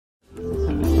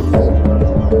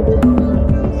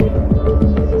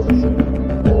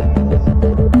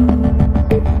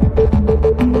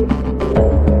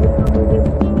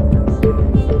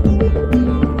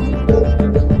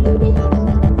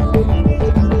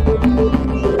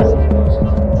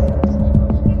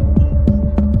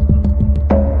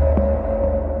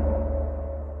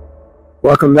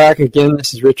Welcome back again.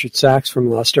 This is Richard Sachs from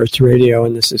Lost Arts Radio,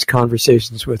 and this is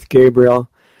Conversations with Gabriel,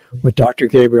 with Dr.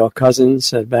 Gabriel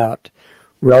Cousens, about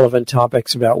relevant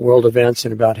topics about world events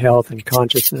and about health and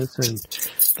consciousness and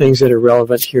things that are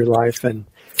relevant to your life. And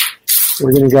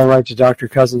we're going to go right to Dr.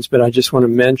 Cousens, but I just want to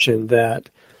mention that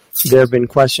there have been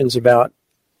questions about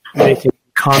making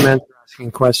comments or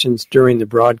asking questions during the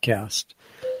broadcast.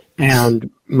 And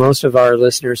most of our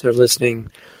listeners are listening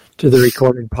to the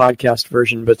recorded podcast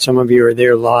version, but some of you are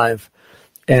there live.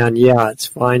 And yeah, it's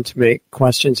fine to make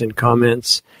questions and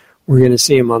comments. We're going to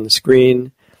see them on the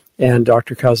screen, and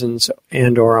Dr. Cousens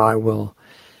and or I will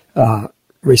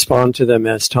respond to them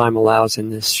as time allows in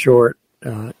this short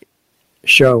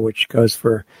show, which goes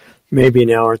for maybe an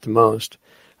hour at the most.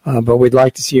 But we'd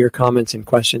like to see your comments and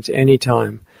questions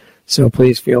anytime. So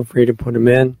please feel free to put them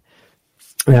in,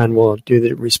 and we'll do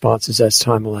the responses as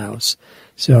time allows.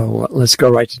 So let's go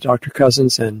right to Dr.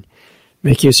 Cousens and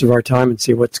make use of our time and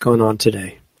see what's going on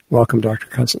today. Welcome, Dr.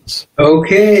 Cousens.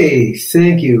 Okay,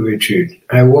 thank you, Richard.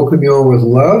 I welcome you all with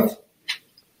love.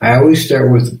 I always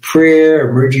start with a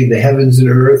prayer, merging the heavens and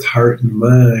earth, heart and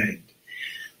mind.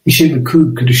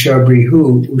 Ishinaku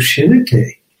Kudashabrihu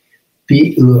Ushinate,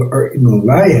 Be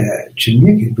Ilaya,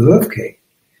 Chimiki Belovke,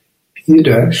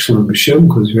 Pida Shalom Basham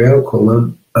Kuzrael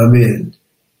Kolam, Amen.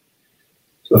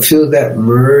 So feel that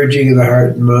merging of the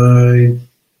heart and mind,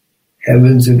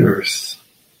 heavens and earth.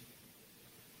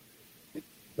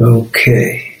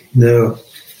 Okay, now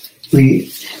we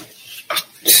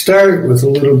start with a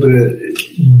little bit of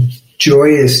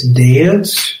joyous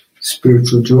dance,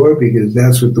 spiritual joy, because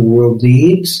that's what the world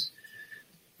needs.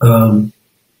 And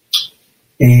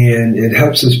it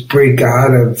helps us break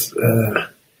out of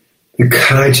the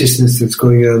consciousness that's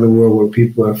going on in the world where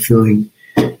people are feeling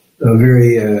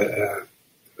very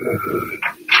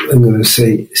I'm going to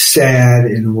say sad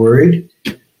and worried.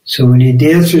 So when you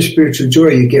dance for spiritual joy,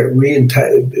 you get really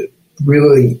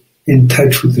in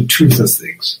touch with the truth of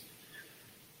things.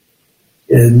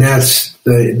 And that's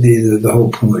the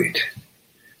whole point.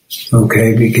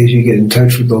 Okay, because you get in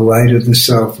touch with the light of the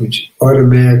self, which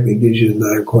automatically gives you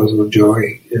non-causal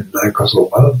joy and non-causal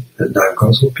love and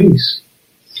non-causal peace.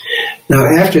 Now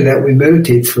after that, we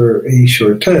meditate for a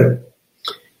short time.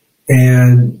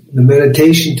 And the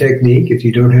meditation technique, if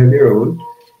you don't have your own,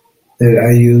 that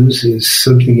I use is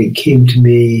something that came to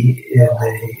me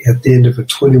at the end of a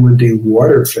 21-day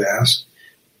water fast,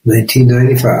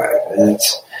 1995. And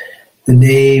it's the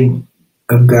name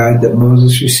of God that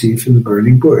Moses received from the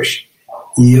burning bush.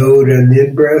 Yod on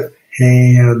in-breath,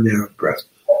 Hey on the out-breath.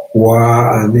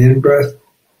 Wa on in-breath,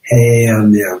 Hey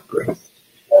on the out-breath.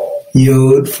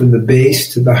 Yod from the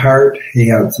base to the heart, Hey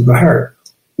out to the heart.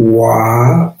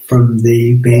 Wa from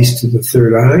the base to the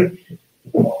third eye,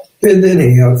 and then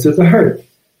Hey out to the heart.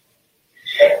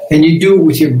 And you do it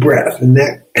with your breath, and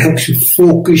that helps you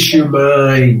focus your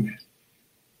mind.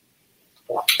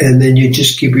 And then you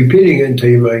just keep repeating it until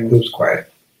your mind goes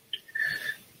quiet.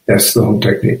 That's the whole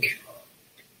technique.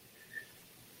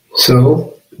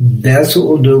 So that's what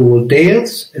we'll do. We'll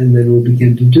dance, and then we'll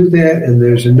begin to do that. And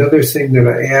there's another thing that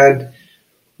I add,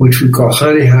 which we call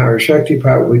Haniha or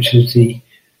Shaktipat, which is the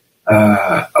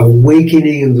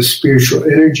awakening of the spiritual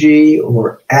energy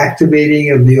or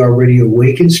activating of the already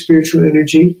awakened spiritual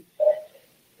energy.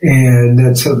 And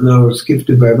that's something I was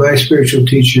gifted by my spiritual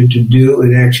teacher to do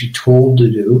and actually told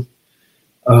to do.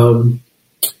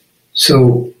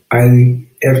 So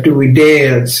after we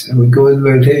dance and we go into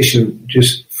meditation,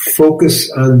 just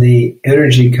focus on the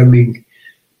energy coming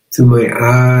through my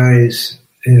eyes,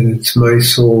 and it's my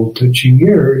soul touching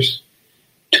yours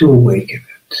to awaken it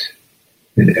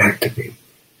and activate.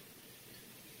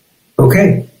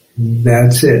 Okay,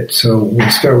 that's it. So we'll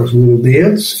start with a little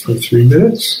dance for 3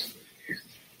 minutes.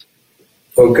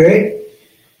 Okay,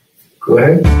 go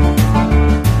ahead.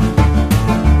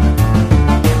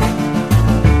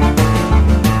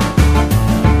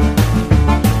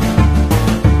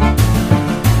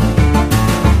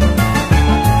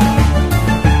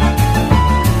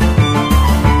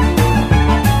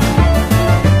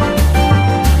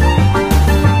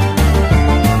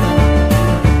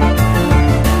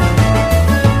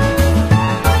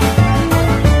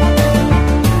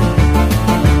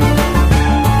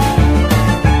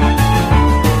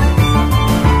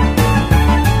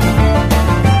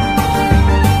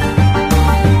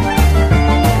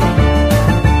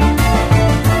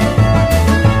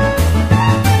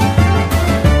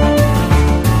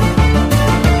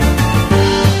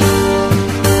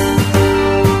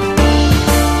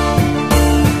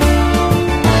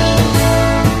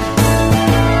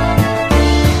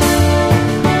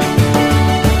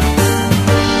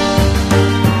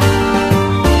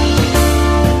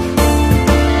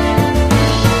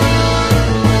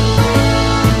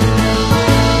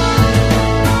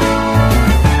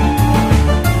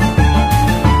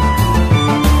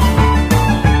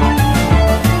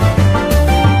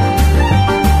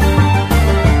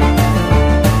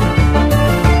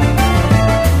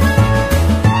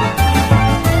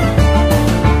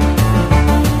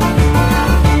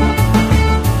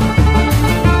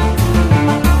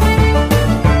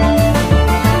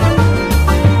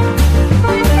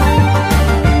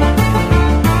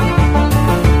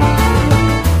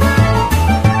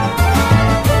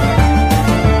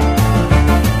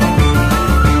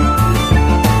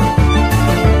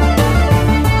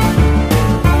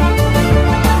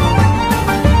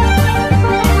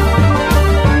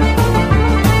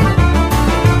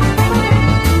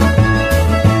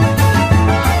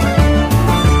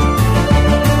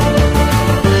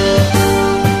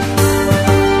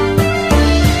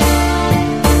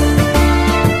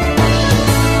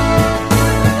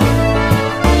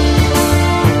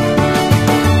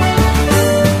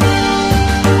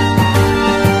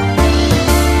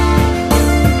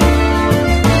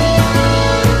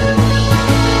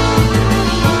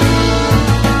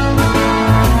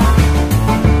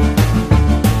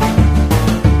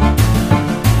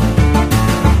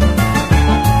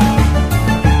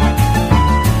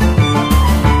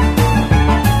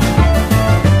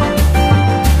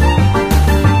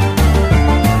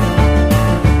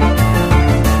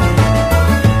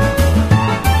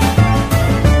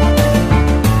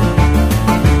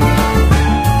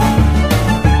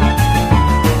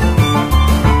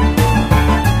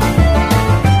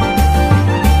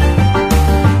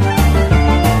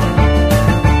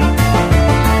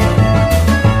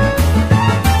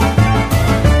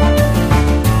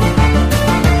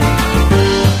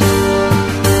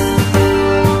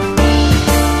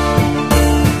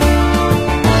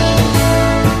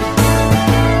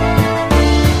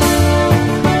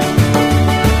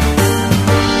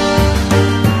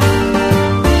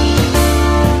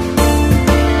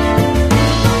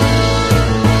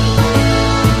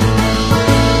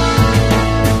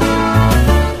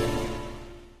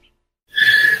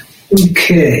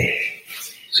 Okay,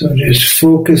 so just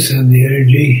focus on the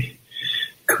energy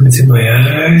coming through my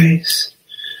eyes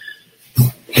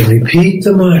and repeat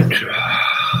the mantra.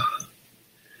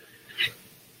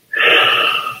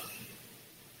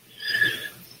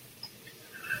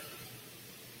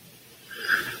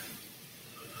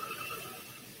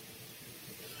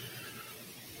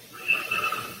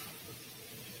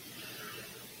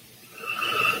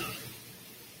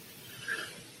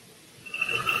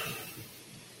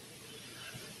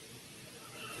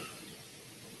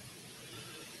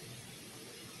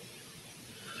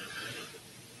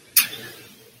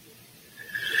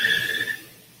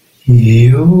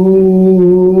 Yo.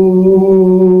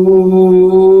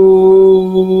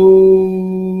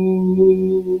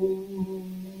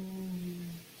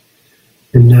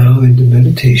 And now into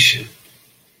meditation.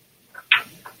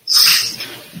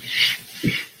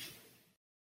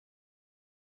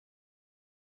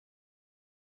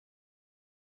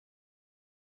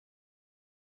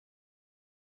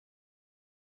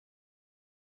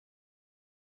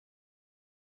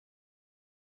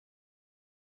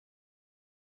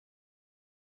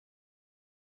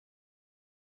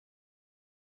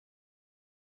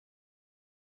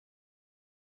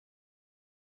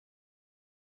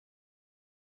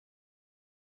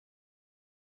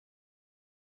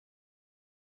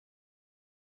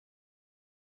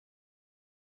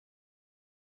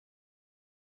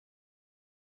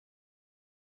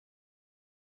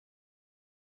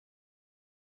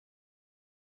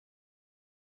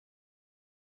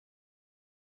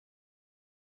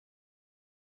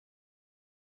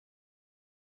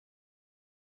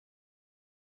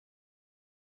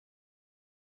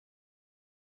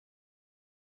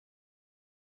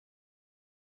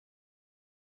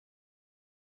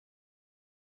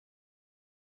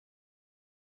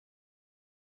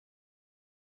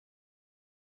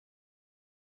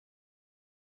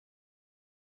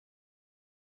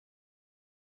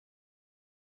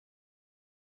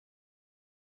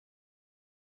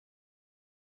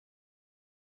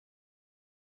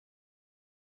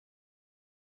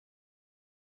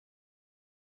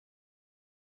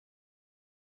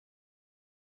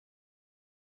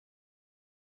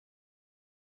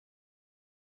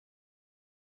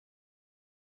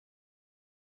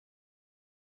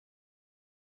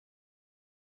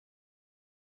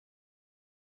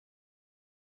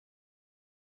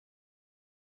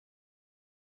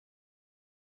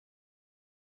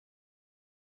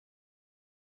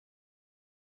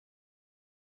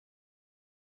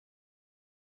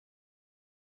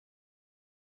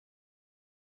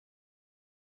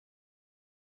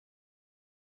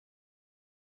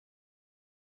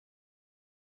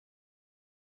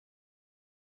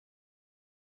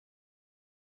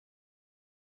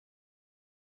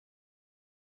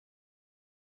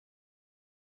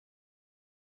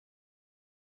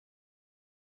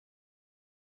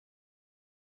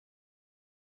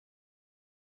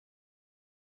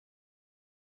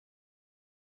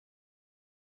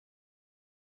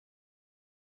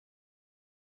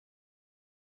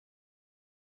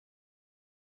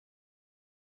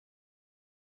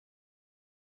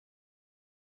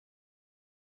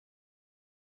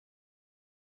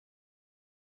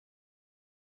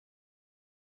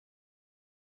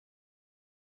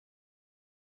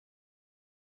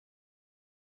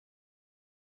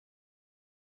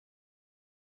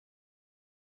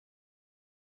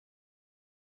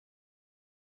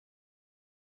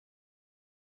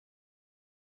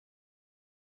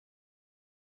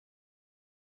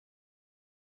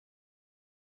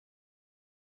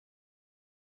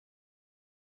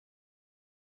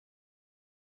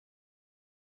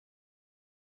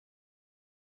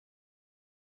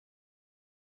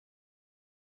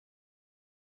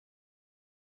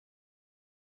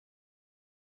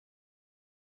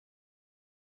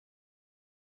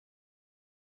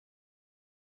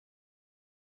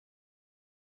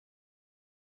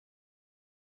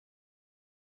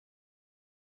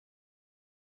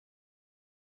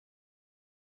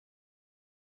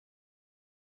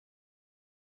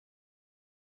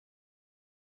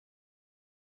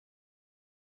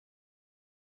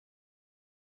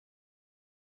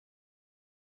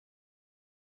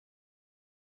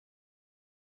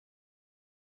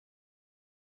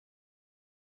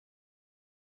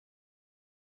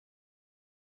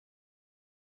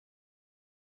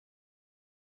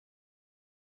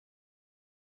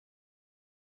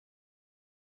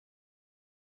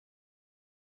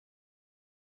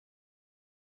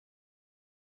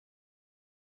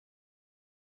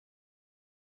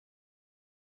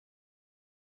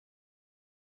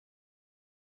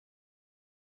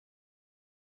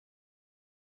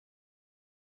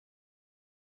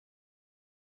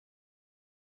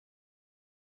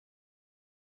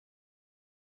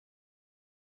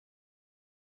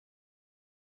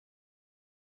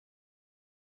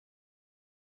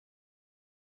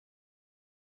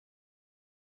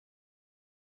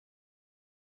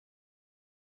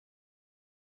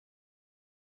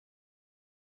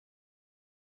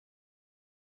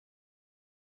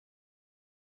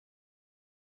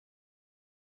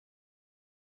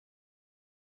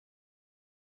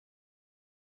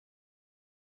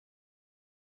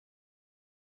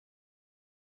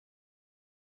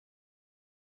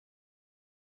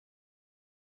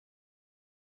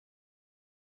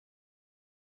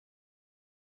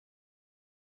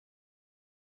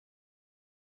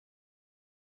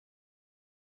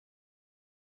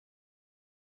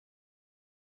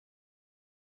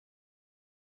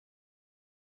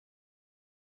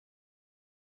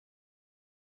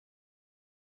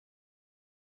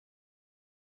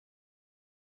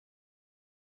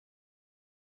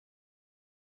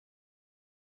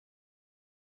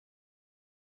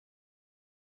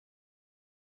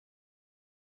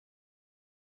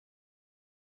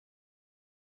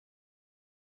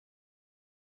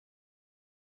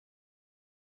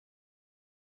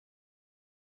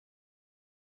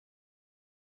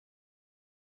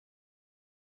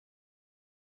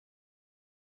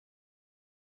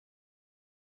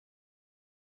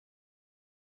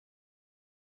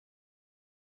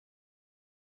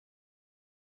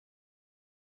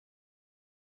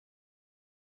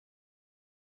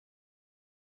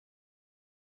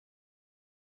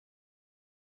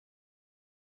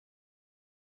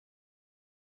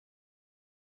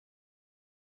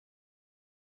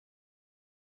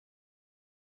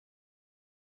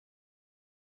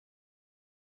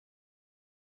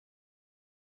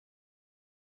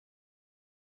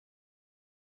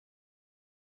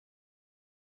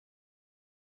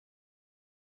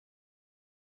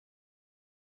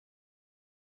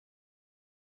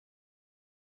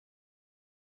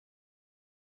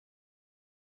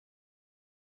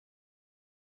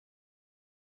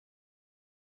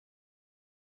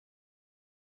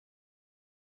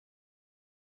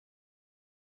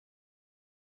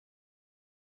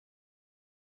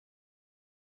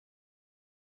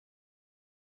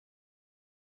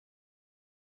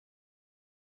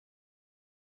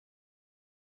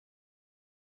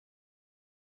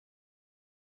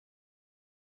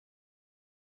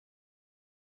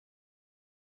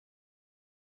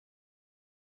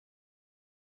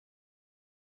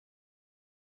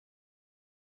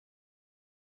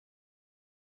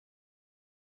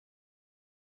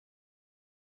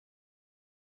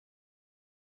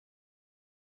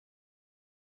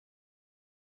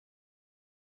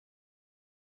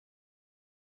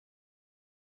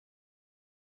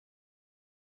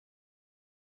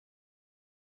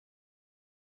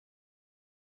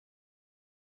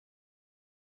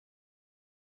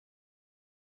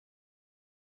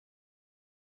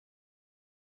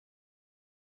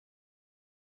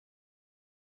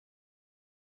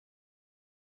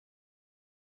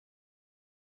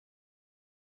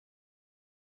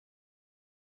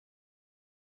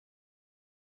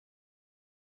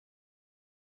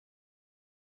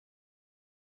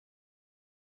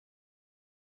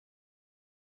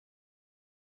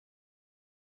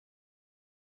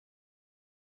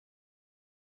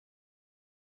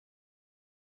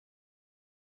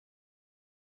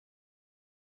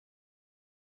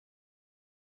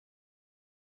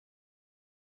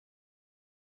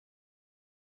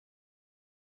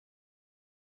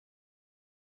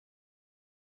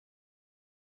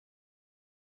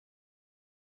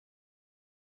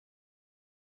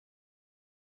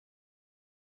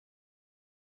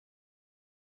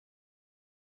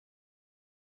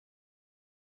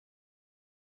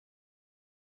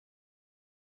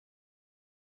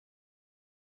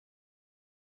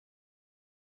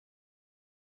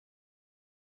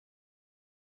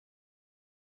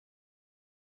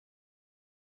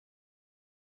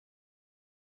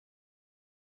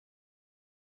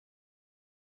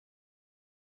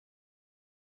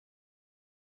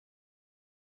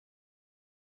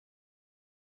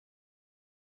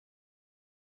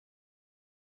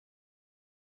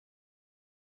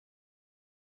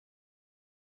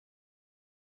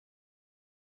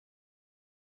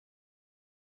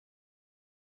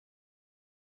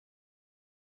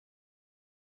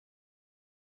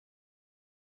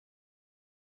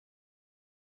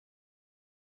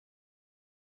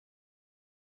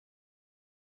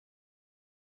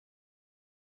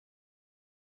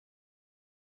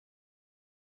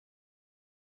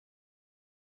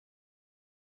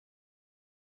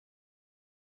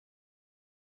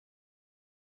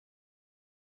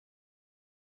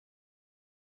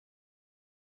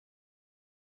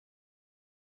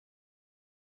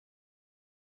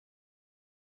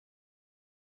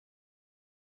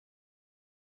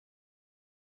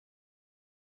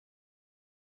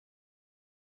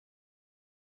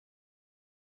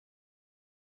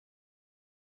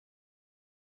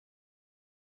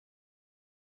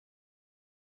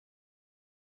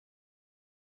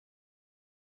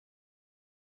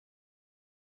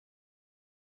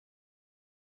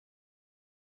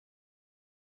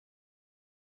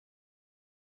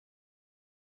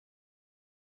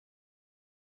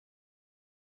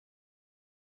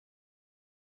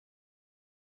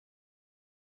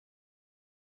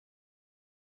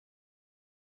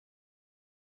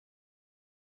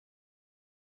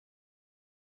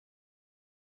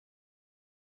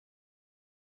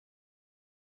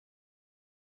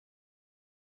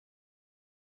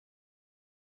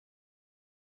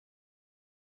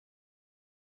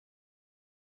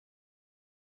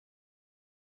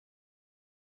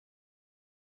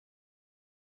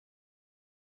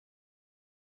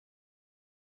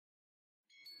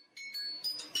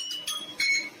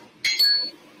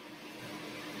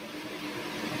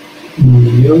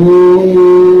 Slowly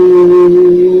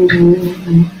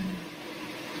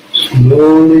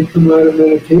come out of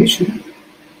meditation.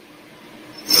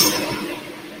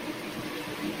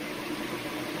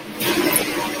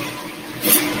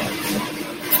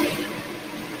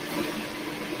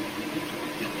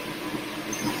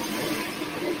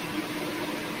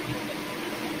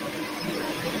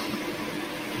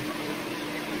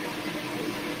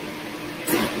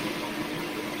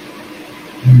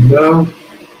 Now,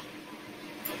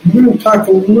 I'm going to talk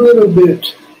a little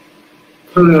bit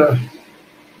kind of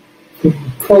from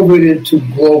COVID into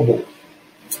global.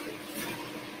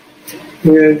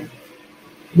 And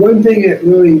one thing that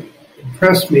really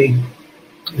impressed me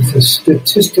is a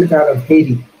statistic out of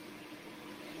Haiti.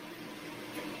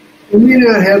 We may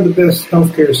not have the best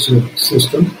healthcare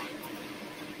system,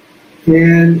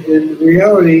 and in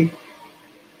reality,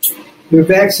 their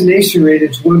vaccination rate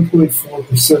is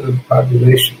 1.4% of the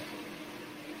population.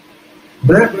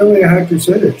 Not really a high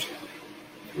percentage.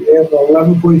 We have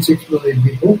 11.6 million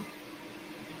people.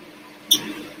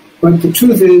 But the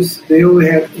truth is, they only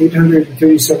had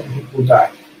 837 people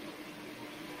die.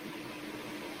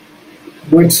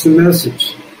 What's the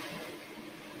message?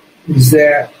 Is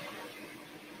that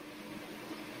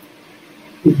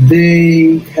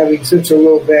they, having such a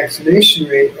low vaccination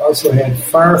rate, also had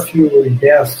far fewer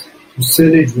deaths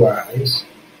percentage-wise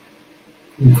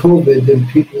from COVID than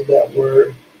people that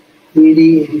were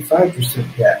 85%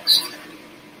 vaxxed.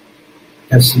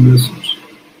 That's the message.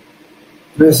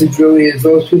 The message really is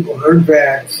those people who aren't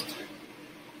vaxxed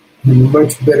have a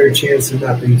much better chance of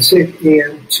not being sick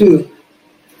and, two,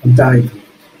 of dying from it.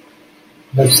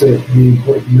 That's the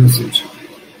important message.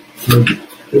 So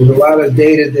there's a lot of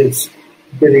data that's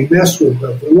getting messed with,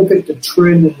 but if we look at the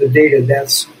trend in the data,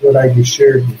 that's what I just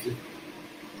shared with you.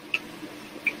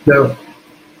 Now,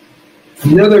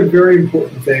 another very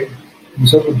important thing, and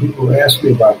several people ask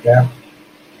me about that,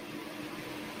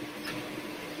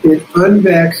 in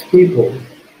unvaxxed people,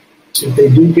 if they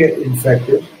do get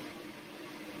infected,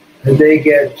 and they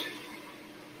get,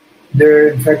 their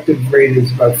infective rate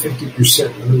is about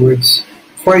 50%. In other words,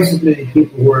 twice as many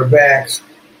people who are vaxxed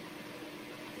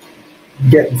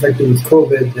get infected with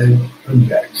COVID than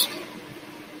unvaxxed.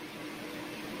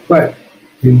 But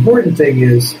the important thing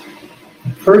is, a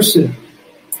person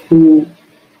who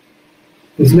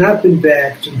has not been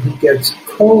vaxxed and who gets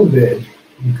COVID,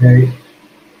 okay,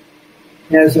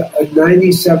 has a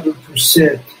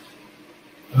 97%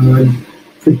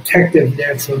 protective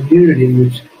natural immunity,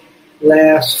 which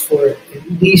lasts for at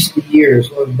least a year,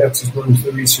 well, that's as long as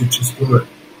the research is going.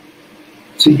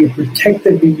 So you get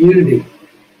protective immunity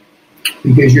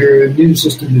because your immune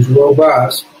system is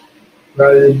robust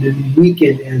rather than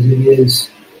weakened as it is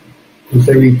with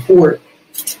the report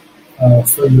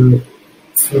from the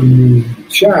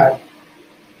shot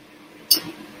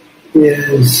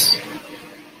is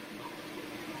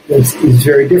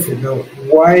very different. Now,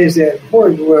 why is that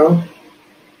important? Well,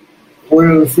 one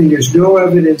of the things, there's no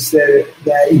evidence that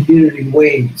immunity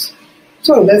wanes.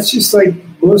 So that's just like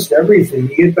most everything.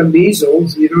 You get the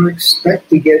measles, you don't expect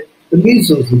to get the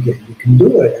measles again. You can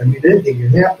do it. I mean, anything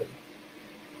can happen.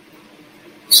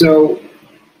 So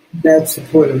that's the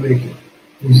point I'm making,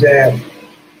 is that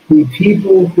the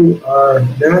people who are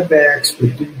not vaxxed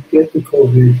but didn't get the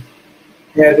COVID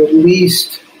have at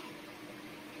least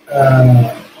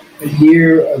a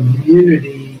year of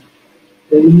immunity.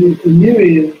 And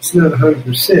immunity is not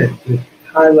 100%, but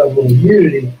high level of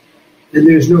immunity, and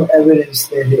there's no evidence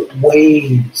that it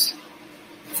wanes.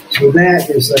 So that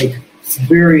is like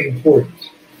very important.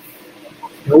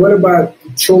 Now, what about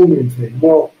the children thing?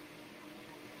 Well,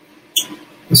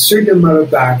 a certain amount of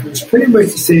doctors, pretty much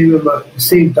the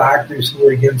same doctors who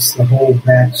are against the whole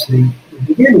vaccine to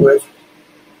begin with,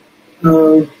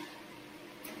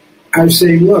 are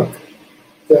saying, look,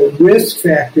 the risk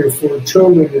factor for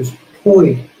children is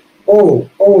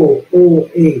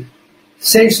 0.0008,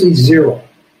 essentially zero.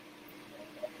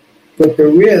 But the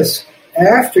risk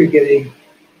after getting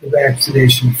the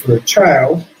vaccination for a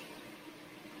child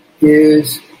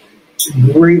is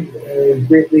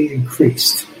greatly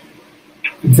increased.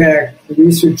 In fact, the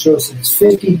research shows it's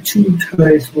 52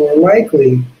 times more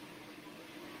likely,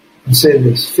 I'll say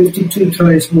this, 52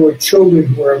 times more children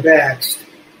who are vaxxed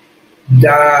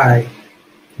die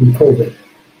from COVID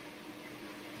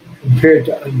compared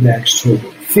to unvaxxed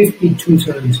children. 52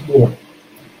 times more.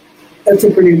 That's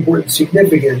a pretty important,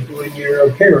 significant when you're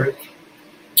a parent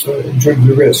in terms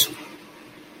of risk.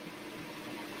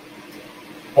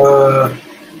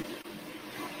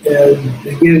 And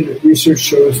again, the research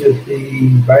shows that the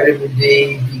vitamin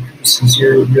D decreases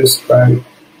your risk by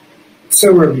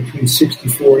somewhere between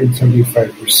 64 and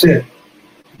 75%.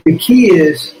 the key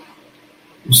is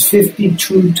there's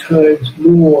 52 times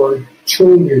more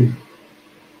children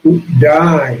who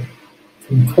die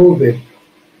from COVID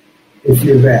if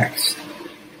you're vaxxed.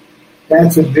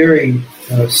 That's a very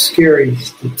scary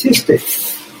statistic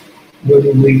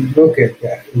when we look at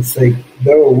that. It's like,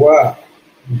 oh, wow,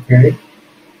 okay?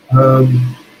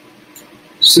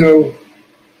 So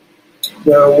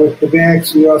now with the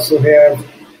vax, we also have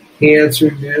cancer,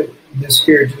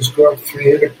 miscarriages go up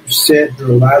 300%,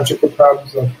 neurological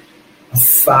problems up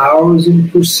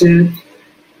 1,000%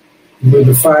 with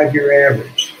a 5-year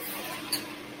average.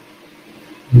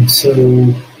 And so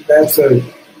that's a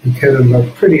kind of a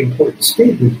pretty important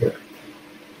statement there.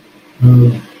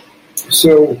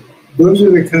 So those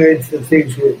are the kinds of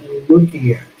things we're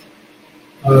looking at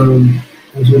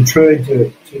as we're trying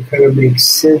to kind of make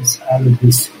sense out of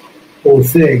this whole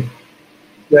thing.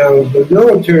 Now, the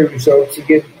military results,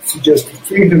 again, suggest a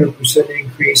 300%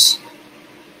 increase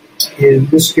in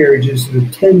miscarriages and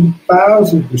a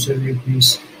 10,000%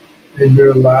 increase in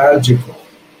neurological.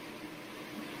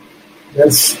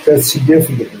 That's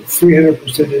significant. A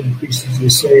 300% increase, as they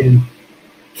say, in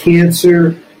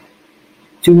cancer,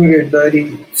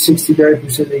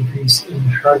 69% increase in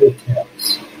heart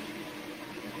attacks,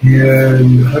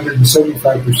 and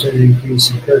 175%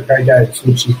 increase in pericarditis,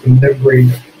 which is the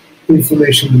membrane,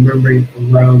 inflammation of the membrane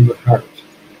around the heart,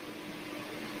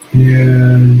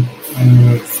 and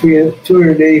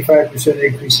 285%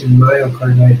 increase in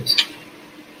myocarditis.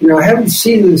 Now, I haven't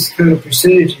seen this kind of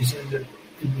percentages in the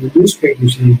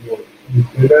newspapers anymore.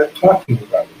 They're not talking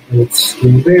about it, but it's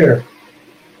still there.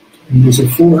 And there's a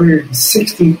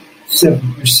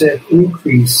 467%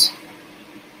 increase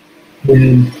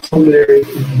in pulmonary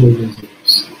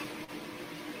embolisms,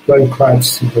 blood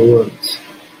clots to the lungs.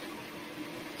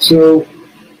 So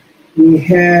we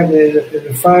have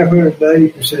a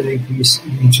 590% increase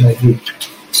in HIV.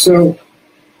 So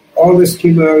all this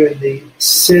came out in the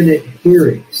Senate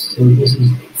hearings. So this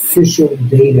is official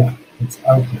data that's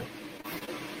out there.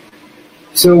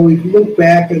 So we look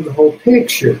back at the whole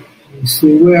picture and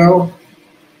see, well,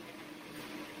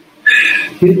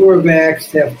 people who are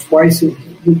vaxxed have twice,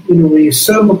 when you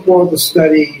sum up all the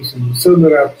studies and sum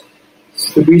it up,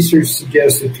 the research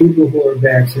suggests that people who are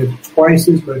vaxxed have twice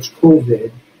as much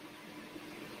COVID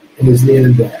as the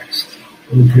unvaxxed.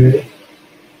 Okay?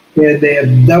 And they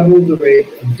have doubled the rate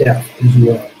of death as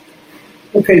well.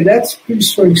 Okay, that's a pretty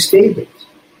strong statement.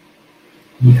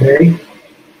 Okay?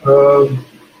 And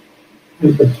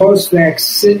the post-vax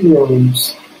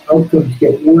syndromes outcomes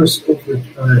get worse over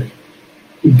time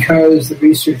because the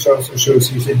research also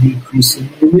shows there's a decrease in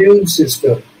the immune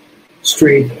system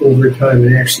strength over time.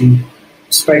 And actually,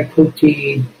 spike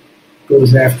protein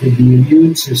goes after the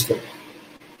immune system.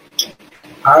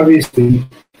 Obviously,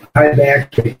 high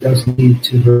vax rate doesn't lead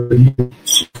to the immune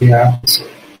system, the opposite.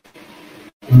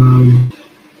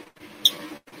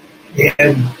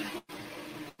 And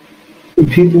in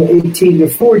people 18 to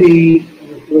 40,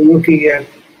 we're looking at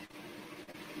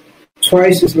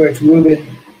twice as much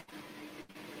women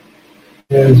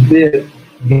as men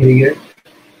getting it,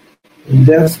 and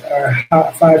deaths are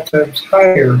 5 times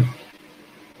higher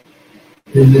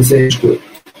in this age group,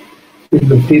 in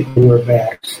the people who are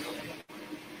vaxxed.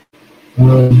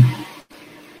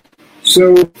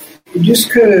 So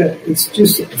it's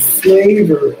just a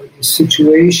flavor of the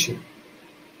situation.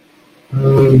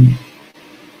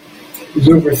 There's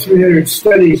over 300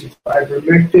 studies of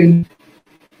ivermectin.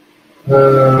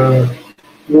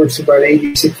 Works about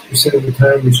 86% of the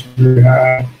time, which is very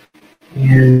high,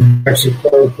 and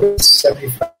hydroxychloroquine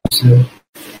 75%.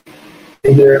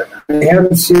 And I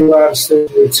haven't seen a lot of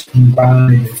studies where it's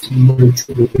combined. It's more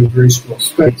true in very small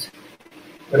studies.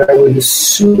 But I would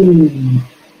assume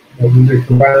that when they're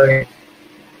combined,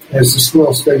 as the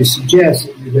small study suggests,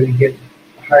 that you're going to get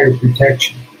higher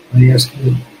protection. I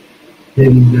estimate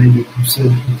maybe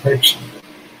 90% protection.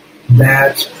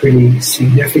 That's pretty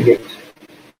significant.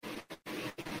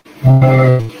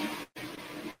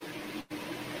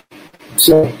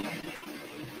 So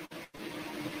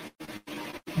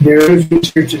there is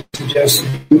research that suggests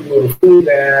that people who are fully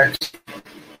vaxxed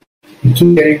and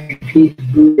keep getting repeat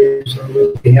boosters,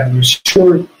 although they have a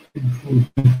short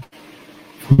improvement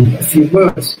for a few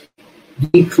months,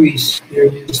 their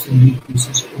immune system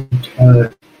decreases over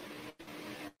time.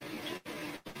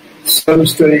 Some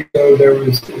studies show there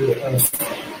was a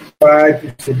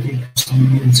 5% decrease in the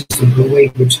immune system per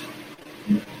week, which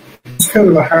is kind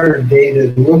of a harder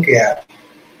data to look at,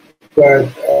 but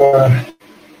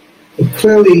it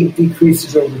clearly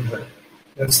decreases over time.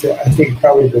 That's, I think,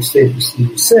 probably the safest thing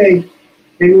to say.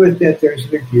 And with that, there's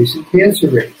an increase in cancer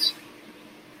rates.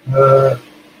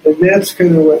 And that's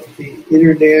kind of what the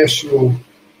International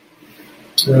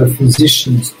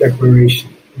Physicians Declaration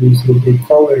is. What they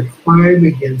call it a crime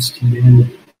against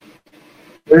humanity.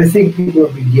 And I think people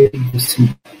are beginning to see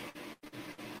that.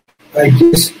 I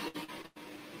just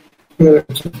kind of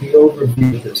took the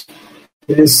overview of this.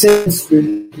 In a sense,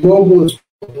 the globalist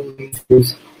belief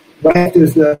is life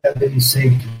does not have any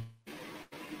safety.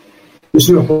 There's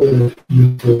no hope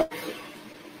for life.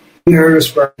 We are a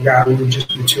spark of God, we're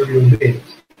just material beings.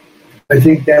 I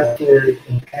think that's where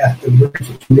the path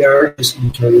diverges. We are just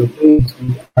material beings.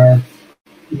 We are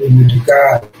to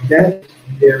God. That is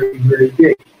very, very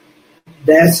big.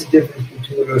 That's the difference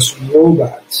between us and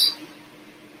robots.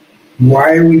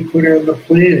 Why are we put on the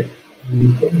planet?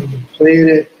 We put on the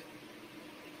planet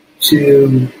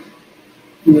to,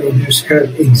 just kind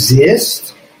of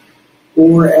exist,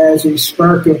 or as a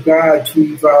spark of God to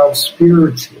evolve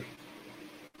spiritually.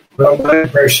 Well, my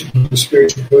impression of the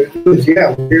spiritual point is,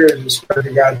 we're here as a spark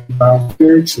of God to evolve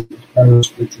spiritually, as part of the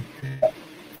spiritual path.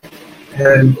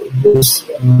 And this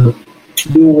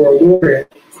New World Order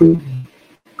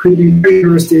could be very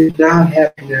interested in not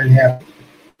having that happen.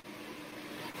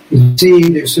 You see,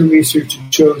 there's some research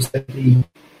that shows that the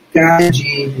God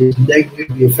gene is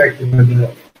negatively affected by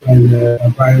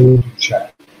the biological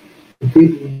shot. The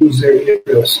people lose their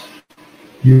interest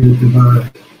in the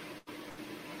divine.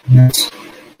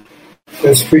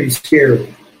 That's pretty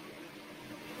scary.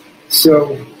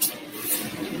 So,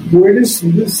 where does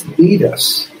this lead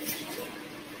us?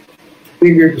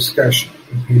 Bigger discussion.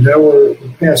 Okay, now we're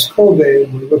past COVID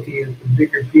and we're looking at the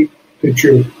bigger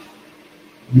picture of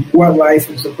what life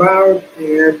is about.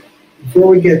 And before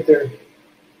we get there,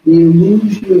 the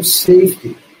illusion of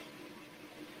safety.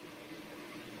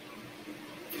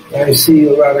 I see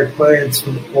a lot of clients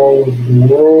from all over the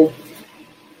world,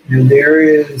 and the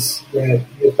areas that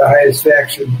get the highest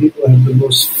fraction, people have the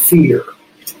most fear.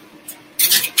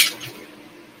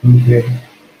 Okay.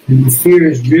 And the fear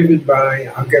is driven by,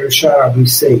 I'll get a shot, I'll be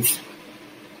safe.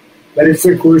 But it's,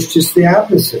 of course, just the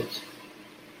opposite.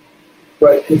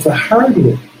 But it's a hard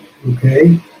one,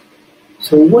 okay?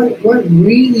 So what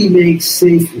really makes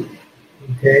safety,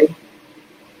 okay,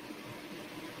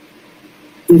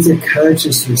 is a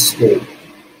consciousness state.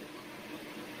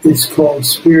 It's called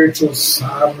spiritual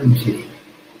sovereignty,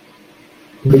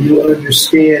 where you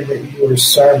understand that you are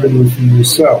sovereign within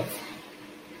yourself.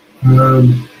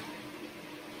 And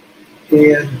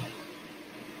it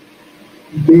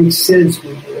makes sense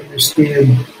when you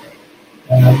understand,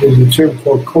 there's a term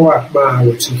called koach ma,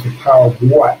 which is the power of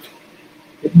what.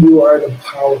 That you are the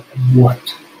power of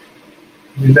what.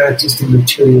 You're not just a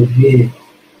material being.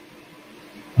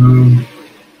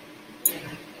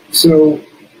 So,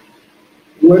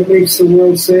 what makes the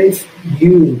world safe?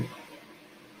 You.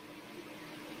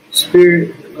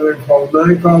 Spirit, what I call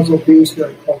non-causal peace,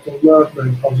 non-causal love,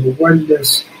 non-causal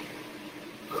oneness,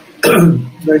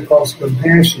 non-causal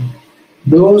compassion.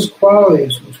 Those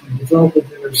qualities which we develop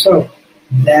within ourselves,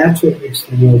 that's what makes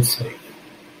the world safe.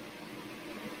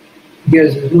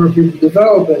 Because as more people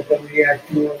develop it, then we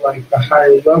act more like the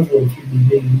higher level of human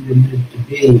being we're meant to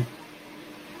be.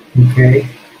 Okay?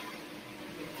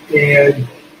 And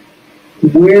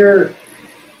where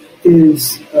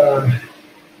is, I'm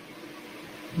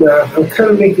kind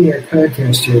of making a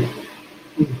contrast here,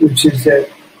 which is that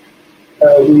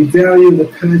we value the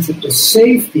concept of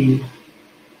safety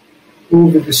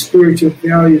over the spiritual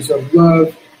values of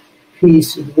love,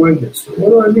 peace, and oneness. So what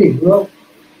do I mean? Well,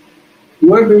 you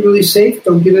want to be really safe,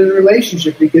 don't get in a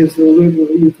relationship because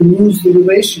you can lose the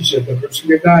relationship. The person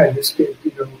could die.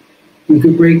 You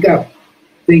could break up.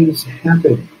 Things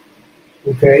happen.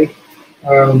 Okay?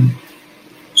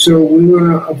 So we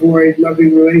want to avoid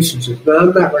loving relationships. Now,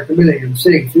 I'm not recommending. I'm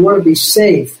saying if you want to be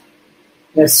safe,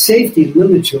 that safety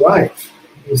limits your life.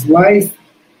 Because life,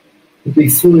 to be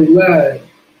fully led,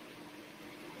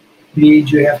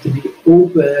 means you have to be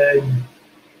open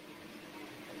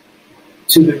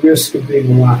to the risk of being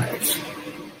alive,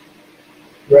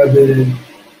 rather than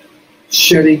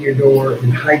shutting your door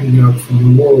and hiding out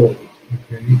from the world.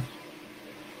 Okay?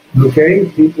 Okay?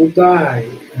 People die.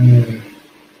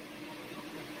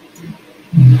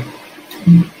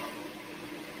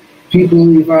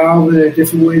 People evolve in a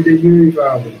different way than you're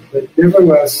evolving. But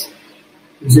nevertheless,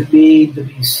 does it mean to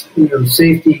be,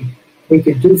 safety we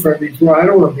can do for me? Well, I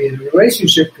don't want to be in a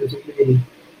relationship because it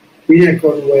may not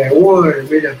go the way I want, or it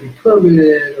may not be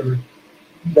permanent, or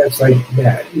that's like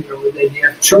that. And then you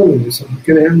have children. So I'm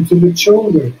going to have them with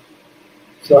children.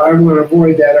 So I want to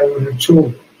avoid that. I want to have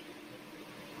children.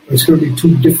 It's going to be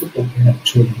too difficult to have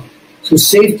children. So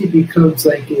safety becomes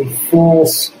like a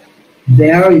false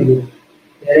value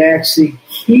that actually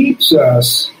keeps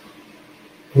us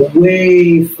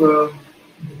away from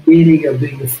the meaning of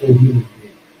being a full human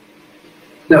being.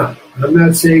 Now, I'm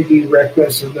not saying be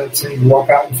reckless. I'm not saying walk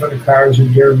out in front of cars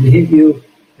and dare them to hit you.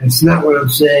 That's not what I'm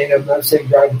saying. I'm not saying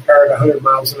drive the car at 100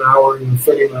 miles an hour in the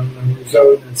 30 mile an hour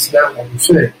zone. That's not what I'm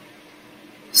saying.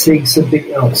 Saying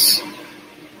something else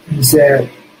is that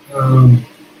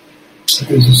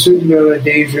there's a certain amount of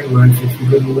danger in life if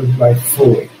you're going to live life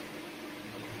fully.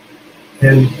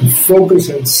 And the focus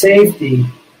on safety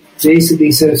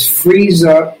basically says freeze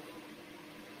up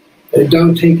and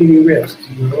don't take any risks,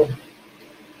 you know.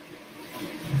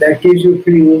 That gives you a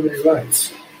pretty limited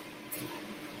life.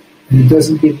 And it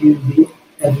doesn't give you the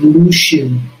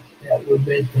evolution that we're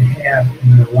meant to have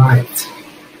in our life.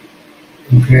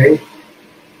 Okay?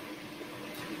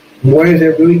 What does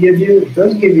that really give you? It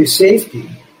doesn't give you safety.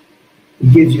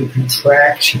 It gives you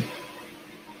contraction.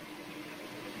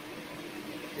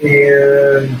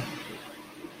 And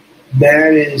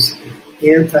that is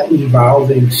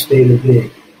anti-evolving state of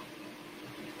being.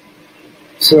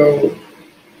 So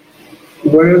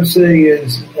what I'm saying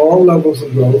is all levels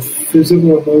of growth,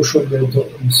 physical, emotional, mental,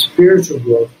 and spiritual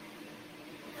growth,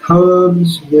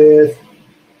 comes with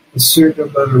a certain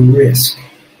amount of risk.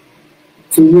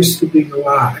 It's a risk of being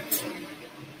alive.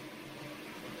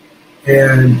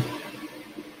 And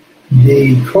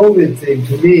the COVID thing,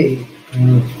 to me,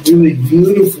 really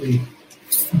beautifully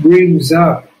brings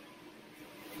up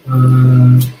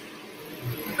the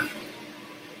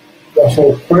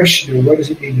whole question of what does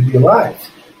it mean to be alive?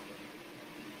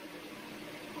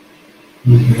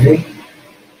 Okay?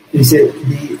 Is it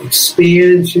the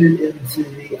expansion into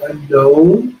the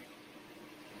unknown,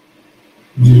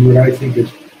 which is what I think is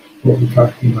what we're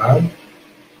talking about?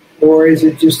 Or is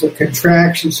it just a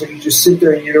contraction, so you just sit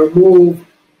there and you don't move,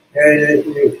 and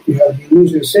you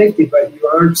lose your safety, but you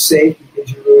aren't safe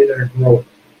because you're really not growing?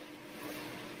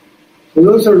 So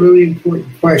those are really important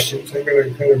questions. I'm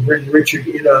going to kind of bring Richard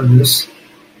in on this,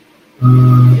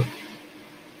 and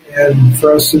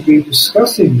for us to be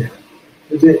discussing that.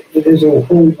 It is a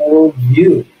whole world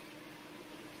view.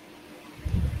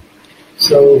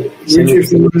 So, Richard,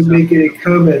 if you want to make any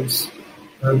comments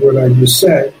on what I just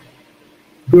said,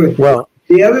 good. Well,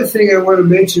 the other thing I want to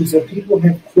mention is that people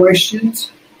have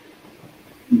questions.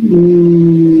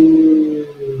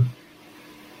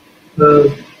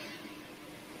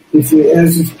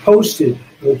 As it's posted,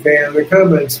 okay, on the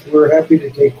comments, we're happy to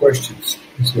take questions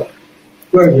as well.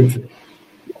 Go ahead, Richard.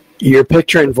 Your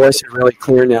picture and voice are really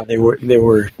clear now. They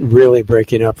were really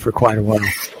breaking up for quite a while.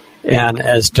 And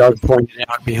as Doug pointed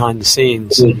out behind the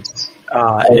scenes, it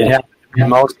happened to be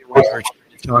mostly when we were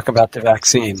trying to talk about the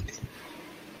vaccine.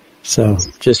 So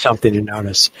just something to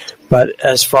notice. But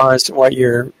as far as what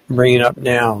you're bringing up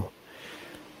now,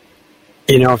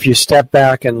 you know, if you step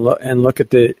back and look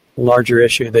at the larger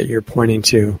issue that you're pointing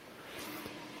to,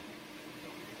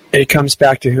 it comes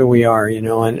back to who we are, you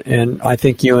know, and I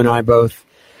think you and I both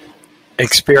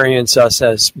experience us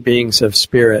as beings of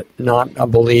spirit, not a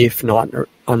belief.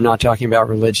 I'm not talking about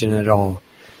religion at all.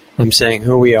 I'm saying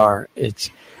who we are.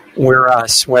 We're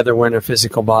us, whether we're in a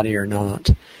physical body or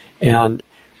not. And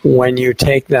when you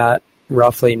take that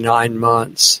roughly 9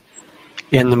 months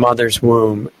in the mother's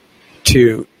womb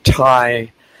to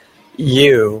tie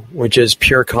you, which is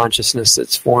pure consciousness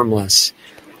that's formless,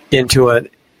 into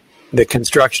the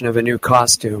construction of a new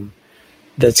costume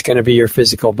that's going to be your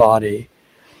physical body,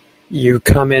 you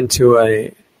come into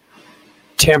a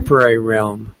temporary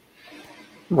realm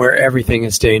where everything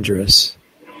is dangerous.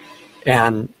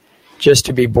 And just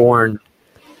to be born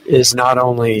is not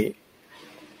only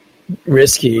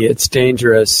risky, it's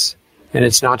dangerous. And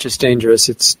it's not just dangerous,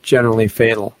 it's generally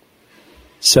fatal.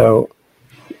 So,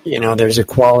 you know, there's a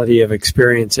quality of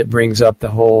experience that brings up the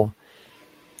whole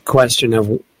question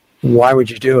of why would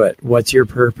you do it? What's your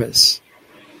purpose?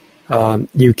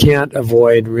 You can't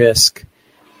avoid risk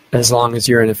as long as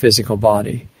you're in a physical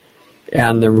body.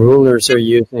 And the rulers are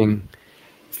using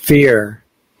fear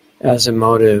as a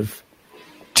motive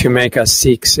to make us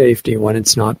seek safety when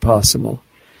it's not possible.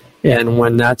 And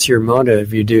when that's your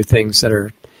motive, you do things that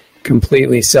are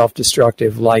completely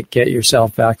self-destructive, like get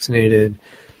yourself vaccinated,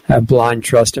 have blind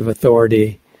trust of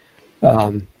authority,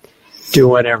 do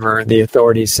whatever the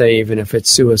authorities say, even if it's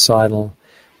suicidal.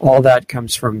 All that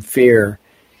comes from fear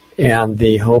and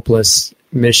the hopeless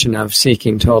mission of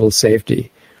seeking total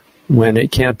safety when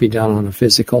it can't be done on a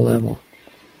physical level.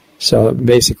 So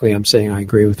basically I'm saying I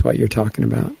agree with what you're talking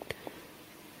about.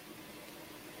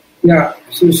 Yeah,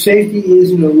 so safety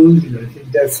is an illusion. I think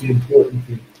that's the important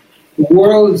thing. The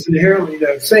world is inherently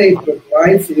not safe, but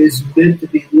life is meant to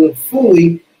be lived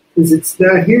fully because it's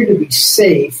not here to be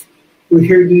safe. We're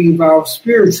here to evolve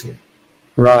spiritually.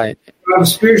 Right.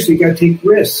 spiritually, you got to take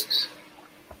risks.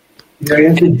 You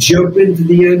have to jump into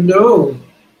the unknown.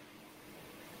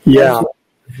 Yeah.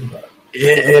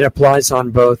 It applies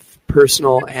on both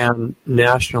personal and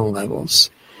national levels.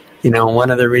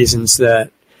 One of the reasons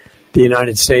that the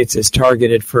United States is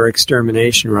targeted for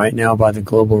extermination right now by the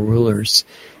global rulers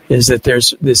is that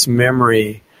there's this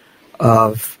memory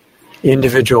of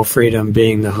individual freedom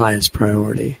being the highest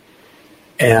priority.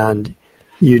 And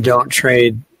you don't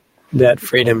trade that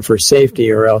freedom for safety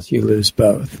or else you lose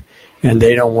both. And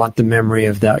they don't want the memory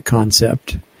of that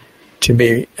concept to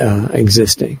be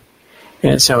existing.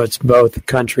 And so it's both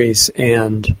countries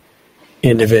and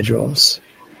individuals.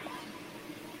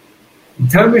 Did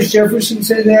Thomas Jefferson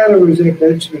say that, or was it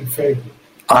Benjamin Franklin?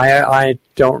 I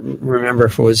don't remember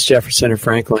if it was Jefferson or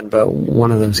Franklin, but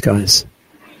one of those guys.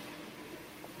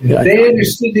 Yeah, they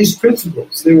understood these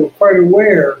principles. They were quite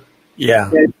aware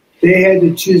that they had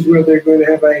to choose whether they're going to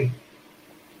have a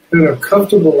kind of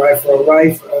comfortable life or a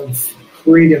life of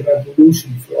creative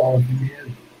evolution for all of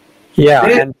humanity. Yeah,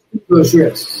 and those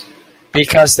risks.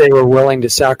 Because they were willing to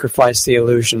sacrifice the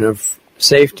illusion of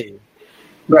safety,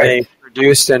 they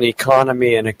produced an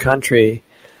economy and a country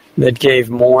that gave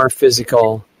more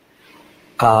physical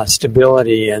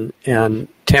stability and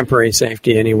temporary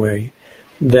safety anyway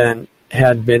than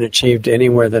had been achieved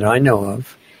anywhere that I know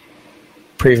of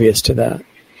previous to that.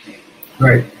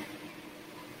 Right.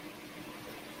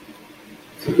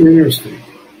 So interesting.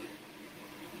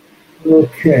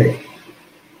 Okay.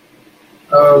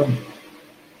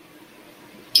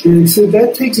 And so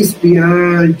that takes us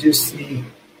beyond just the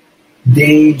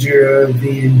danger of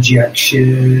the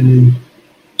injection and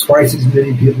twice as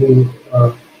many people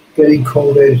getting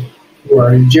COVID who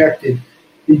are injected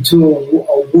into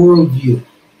a worldview.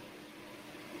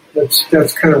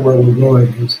 That's kind of where we're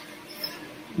going. Because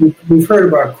we've heard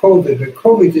about COVID, but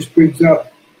COVID just brings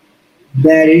up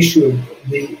that issue of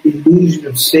the illusion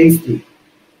of safety.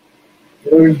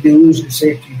 In order to the illusion of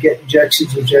safety, you get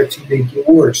injections. Injections make you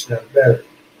worse, not better.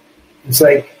 It's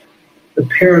like the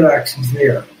paradox is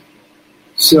there.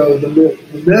 So the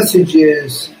message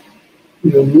is,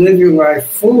 live your life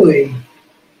fully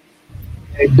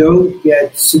and don't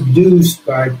get seduced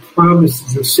by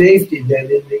promises of safety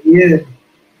that in the end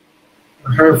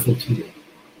are harmful to you.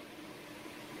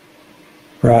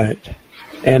 Right.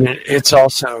 And it's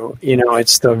also,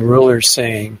 it's the ruler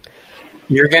saying,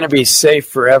 you're going to be safe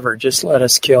forever, just let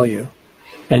us kill you.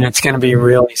 And it's going to be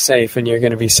really safe and you're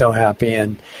going to be so happy.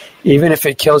 And even if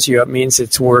it kills you, it means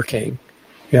it's working.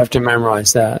 You have to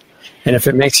memorize that. And if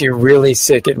it makes you really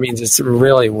sick, it means it's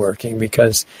really working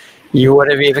because you would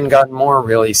have even gotten more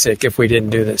really sick if we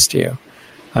didn't do this to you.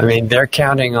 I mean, they're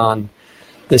counting on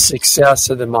the success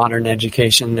of the modern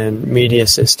education and media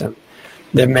system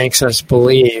that makes us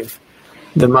believe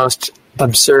the most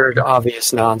absurd,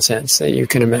 obvious nonsense that you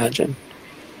can imagine.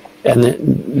 And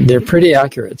they're pretty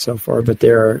accurate so far, but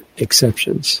there are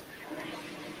exceptions.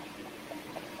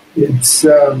 It's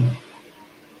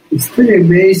pretty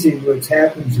amazing what's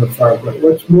happened so far, but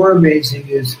what's more amazing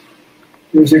is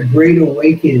there's a great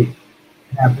awakening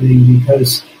happening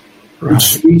because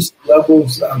it's reached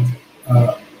levels of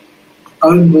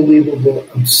unbelievable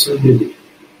absurdity.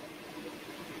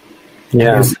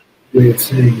 Yeah. That's the way of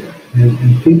saying that.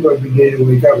 And people are beginning to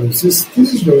wake up and say,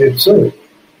 this is really absurd.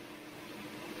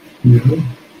 I mean,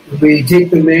 you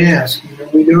take the mask.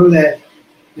 We know that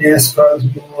masks cause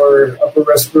more upper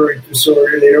respiratory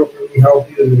disorder. They don't really help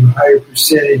you. There's a higher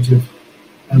percentage of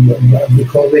the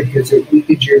COVID because it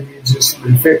weakens your immune system,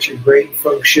 it affects your brain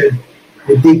function,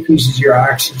 it decreases your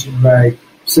oxygen by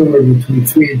somewhere between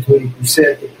 3 and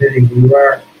 20%, depending who you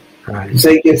are. Right. It's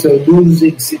like it's a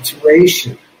losing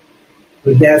situation,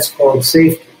 but that's called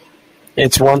safety.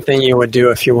 It's one thing you would do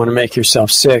if you want to make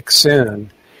yourself sick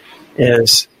soon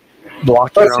is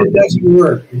block your own. It doesn't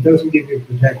work. It doesn't give you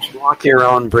protection. Block your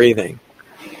own breathing.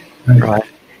 Right.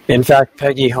 In fact,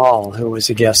 Peggy Hall, who was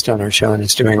a guest on our show and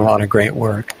is doing a lot of great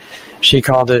work, she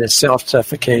called it a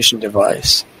self-suffocation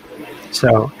device.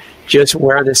 So just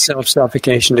wear this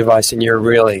self-suffocation device and you're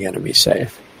really going to be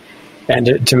safe.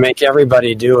 And to make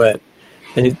everybody do it,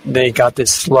 they got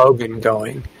this slogan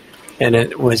going. And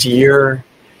it was, your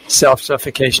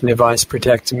self-suffocation device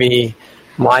protects me,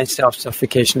 my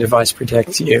self-suffocation device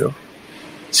protects you.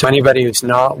 So anybody who's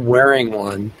not wearing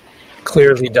one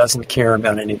clearly doesn't care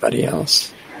about anybody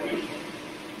else.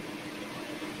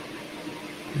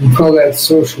 We call that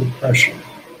social pressure.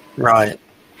 Right.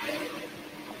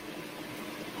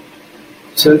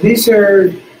 So these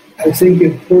are, I think,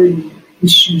 important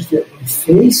issues that we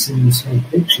face in this whole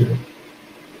picture.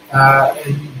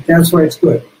 And that's why it's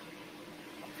good.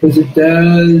 Because it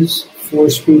does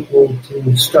force people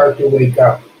to start to wake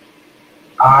up.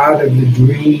 out of the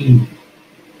dream.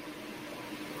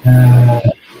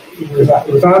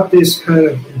 Without this kind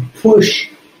of push,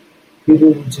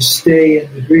 people would just stay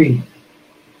in the dream.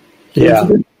 Yeah.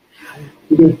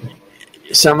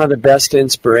 Some of the best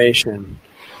inspiration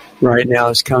right now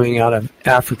is coming out of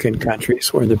African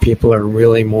countries where the people are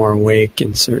really more awake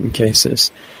in certain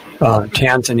cases.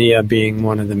 Tanzania being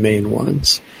one of the main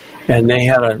ones. And they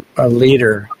had a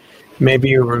leader, maybe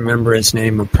you remember his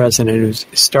name, a president who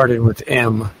started with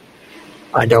M.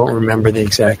 I don't remember the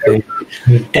exact name.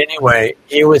 Anyway,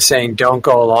 he was saying, don't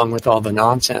go along with all the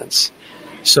nonsense.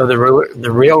 So the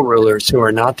real rulers, who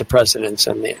are not the presidents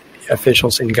and the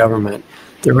officials in government,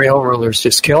 the real rulers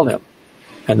just killed him.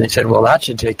 And they said, well, that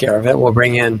should take care of it. We'll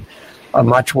bring in a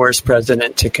much worse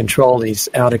president to control these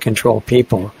out-of-control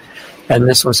people. And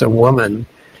this was a woman.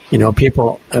 You know,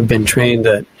 people have been trained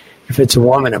that if it's a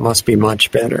woman, it must be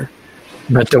much better.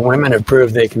 But the women have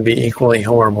proved they can be equally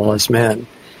horrible as men.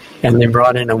 And they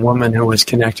brought in a woman who was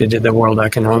connected to the World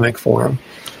Economic Forum,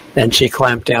 and she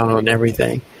clamped down on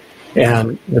everything.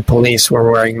 And the police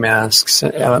were wearing masks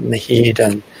out in the heat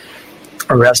and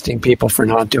arresting people for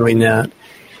not doing that.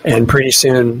 And pretty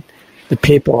soon, the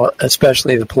people,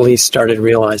 especially the police, started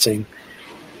realizing,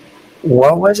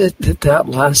 what was it that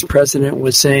last president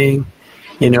was saying?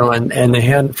 You know, and they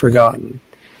hadn't forgotten.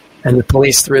 And the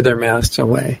police threw their masks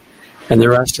away. And the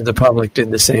rest of the public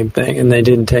did the same thing, and they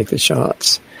didn't take the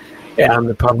shots. And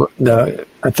the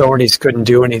authorities couldn't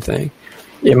do anything.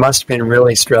 It must have been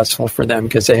really stressful for them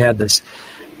because they had this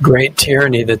great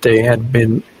tyranny that they had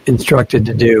been instructed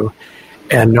to do,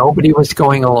 and nobody was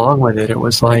going along with it. It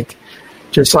was like,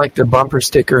 just like the bumper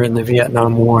sticker in the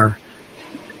Vietnam War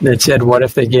that said, what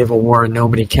if they gave a war and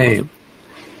nobody came?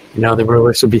 You know, the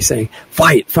rulers would be saying,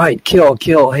 fight, fight, kill,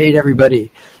 kill, hate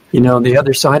everybody. You know, the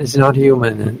other side is not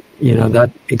human. And, you know,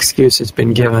 that excuse has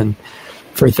been given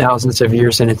for thousands of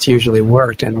years, and it's usually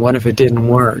worked. And what if it didn't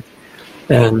work?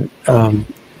 And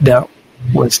that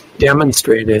was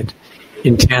demonstrated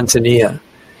in Tanzania,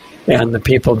 and the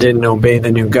people didn't obey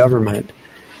the new government,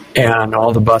 and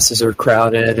all the buses are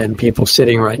crowded and people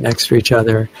sitting right next to each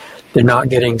other. They're not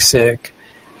getting sick,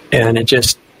 and it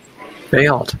just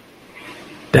failed.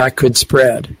 That could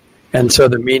spread, and so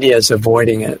the media is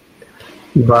avoiding it.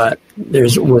 But there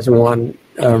was one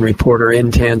reporter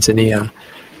in Tanzania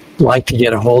like to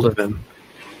get a hold of him,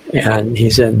 and he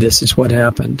said, this is what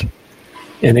happened,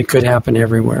 and it could happen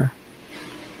everywhere.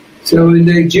 So in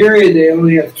Nigeria, they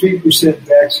only have 3%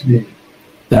 vaccinated.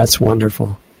 That's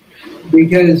wonderful.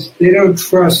 Because they don't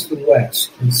trust the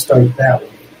West, and start that way.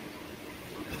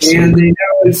 And they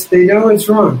know it's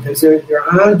wrong, because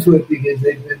they're onto it because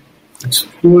they've been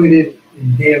exploited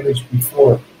and damaged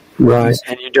before. Right,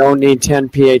 and you don't need 10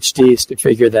 PhDs to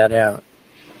figure that out.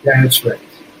 That's right.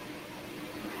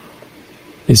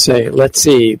 They say, let's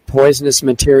see, poisonous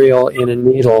material in a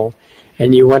needle,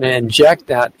 and you want to inject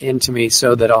that into me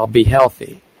so that I'll be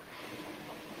healthy.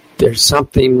 There's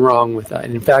something wrong with that.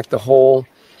 In fact, the whole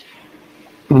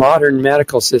modern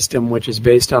medical system, which is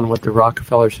based on what the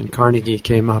Rockefellers and Carnegie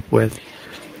came up with,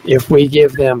 if we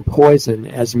give them poison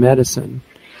as medicine,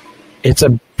 it's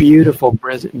a beautiful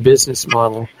business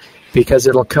model because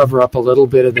it'll cover up a little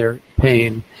bit of their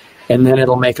pain, and then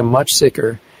it'll make them much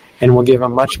sicker, and we'll give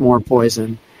them much more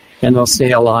poison, and they'll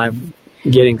stay alive,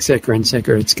 getting sicker and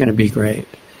sicker. It's going to be great.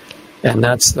 And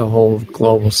that's the whole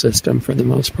global system for the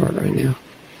most part right now.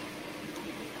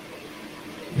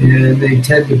 And they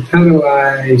tend to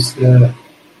penalize the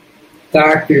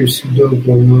doctors who don't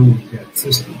go along with that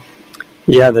system.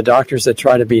 Yeah, the doctors that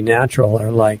try to be natural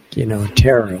are like, you know,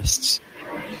 terrorists.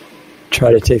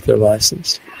 Try to take their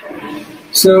license.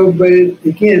 So, but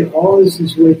again, all this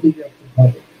is waking up the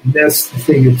public. And that's the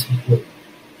thing that's important.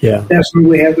 Yeah. That's why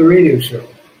we have the radio show,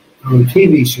 our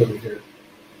TV show here.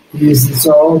 It's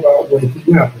all about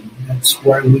waking up. And that's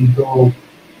why we go,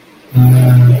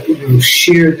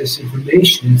 share this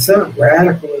information. It's not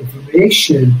radical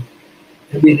information.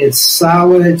 I mean, it's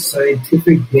solid,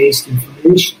 scientific-based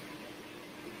information.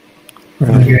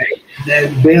 Right. Okay?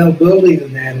 And then building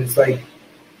on that, it's like,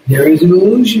 there is an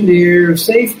illusion here of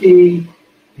safety,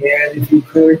 and if you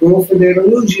kind of go for that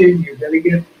illusion, you're going to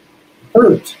get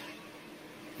hurt.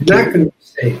 You're not going to be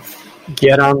safe.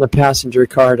 Get on the passenger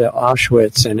car to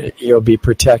Auschwitz, and you'll be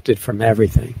protected from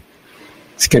everything.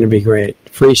 It's going to be great.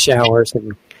 Free showers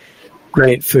and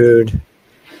great food,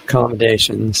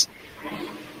 accommodations.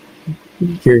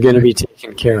 You're going to be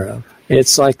taken care of.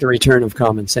 It's like the return of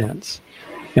common sense.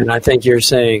 And I think you're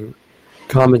saying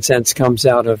common sense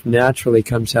naturally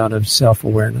comes out of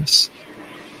self-awareness.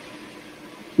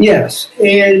 Yes,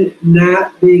 and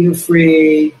not being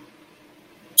afraid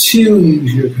to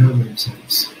use your common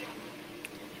sense.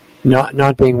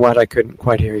 Not being what? I couldn't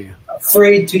quite hear you.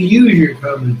 Afraid to use your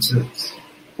common sense.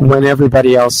 When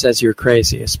everybody else says you're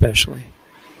crazy, especially.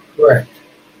 Correct.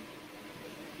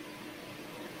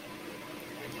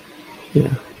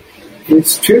 Yeah.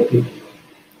 It's tricky.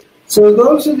 So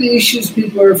those are the issues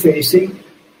people are facing.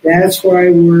 That's why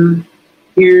we're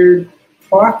here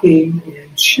talking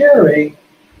and sharing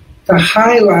to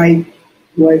highlight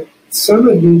what some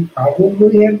of you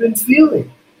probably have been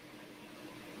feeling.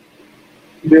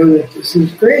 You know, that this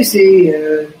is crazy,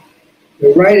 and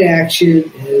the right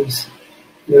action is,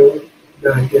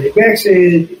 not getting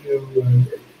vaccinated,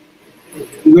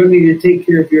 learning to take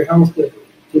care of your health to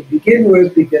begin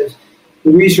with, because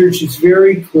the research is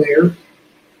very clear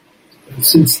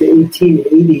since the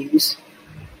 1880s,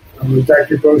 with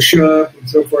Dr. Beauchamp and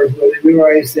so forth, where they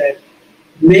realized that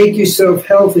make yourself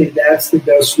healthy, that's the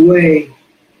best way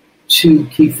to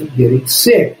keep from getting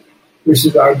sick.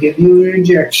 Versus I'll give you an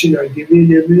injection, I'll give you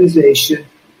an immunization,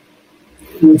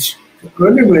 which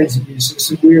undermines the immune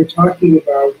system. We are talking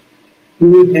about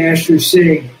Louis Pasteur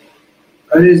saying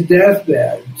on his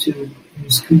deathbed to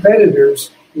his competitors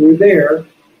who were there,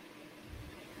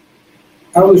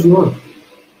 I was wrong.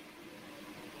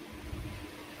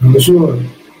 I was wrong.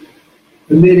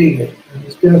 Admitting it on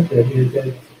his deathbed,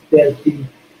 that the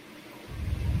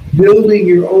building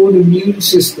your own immune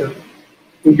system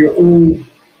and your own,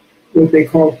 what they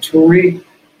call terrain,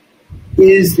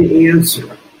 is the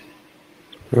answer.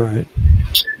 Right.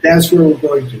 That's where we're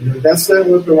going to. Now, that's not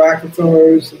what the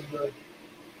Rockefellers and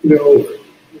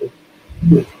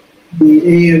the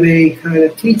AMA kind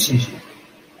of teaches you.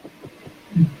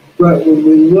 But when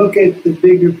we look at the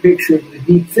bigger picture of the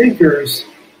deep thinkers,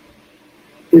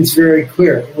 it's very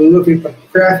clear. When we look at the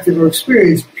practical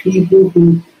experience, people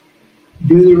who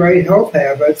do the right health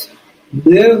habits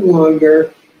live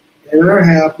longer and are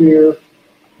happier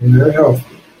and are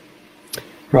healthier.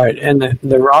 Right, and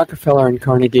the Rockefeller and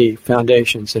Carnegie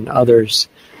foundations and others,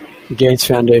 Gates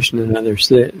Foundation and others,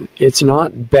 it's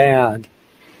not bad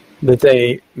that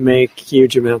they make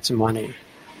huge amounts of money.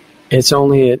 It's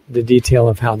only the detail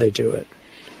of how they do it,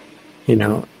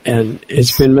 and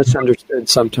it's been misunderstood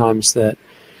sometimes that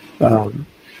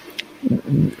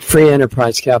free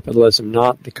enterprise capitalism,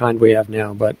 not the kind we have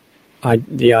now, but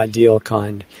the ideal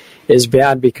kind, is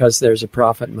bad because there's a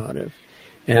profit motive.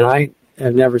 And I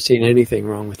have never seen anything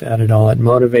wrong with that at all. It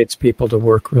motivates people to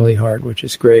work really hard, which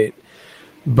is great.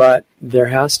 But there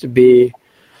has to be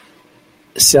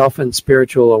self and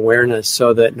spiritual awareness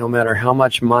so that no matter how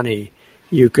much money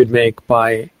you could make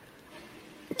by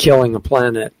killing a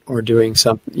planet or doing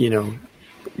some,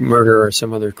 murder or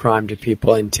some other crime to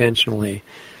people intentionally,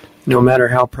 no matter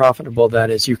how profitable that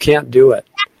is, you can't do it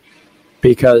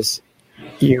because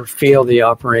you feel the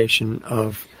operation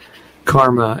of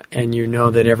karma and you know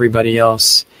that everybody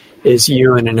else is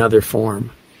you in another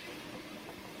form.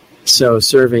 So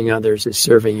serving others is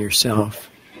serving yourself.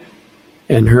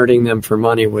 And hurting them for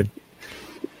money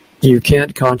you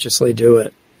can't consciously do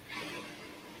it.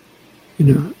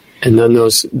 And then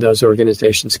those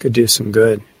organizations could do some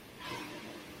good.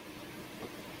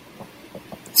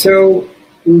 So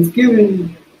we've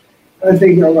given, I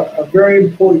think, a very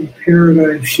important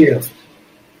paradigm shift.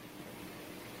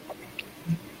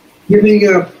 Giving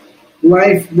up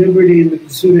life, liberty, and the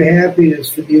pursuit of happiness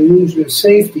for the illusion of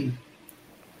safety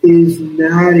is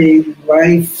not a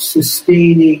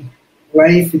life-sustaining,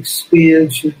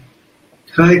 life-expansion,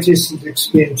 consciousness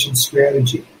expansion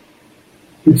strategy.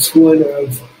 It's one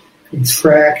of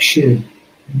contraction,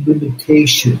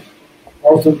 limitation,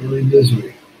 ultimately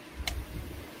misery.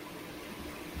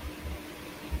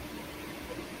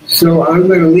 So I'm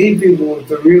going to leave people with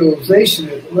the realization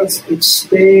that let's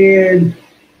expand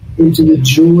into the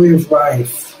joy of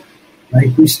life,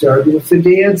 like we started with the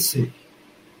dancing,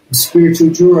 the spiritual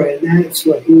joy, and that's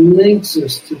what links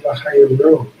us to the higher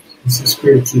realms. It's the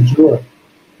spiritual joy.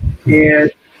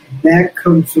 And that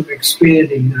comes from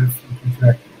expanding, not from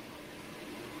contracting.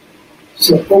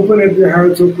 So open up your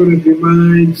hearts, open up your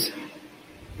minds,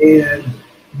 and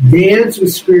dance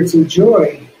with spiritual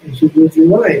joy as you live your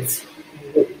life.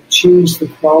 And it will change the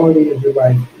quality of your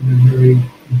life in a very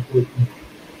important way.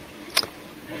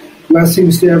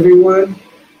 Blessings to everyone.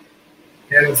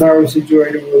 And it's always a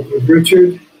joy to work with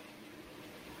Richard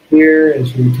here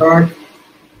as we talk.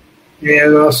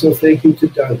 And also thank you to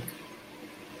Doug.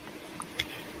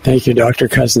 Thank you, Dr.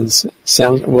 Cousens.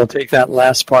 We'll take that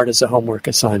last part as a homework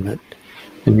assignment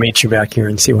and meet you back here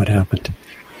and see what happened.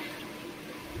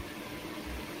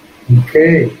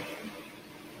 Okay.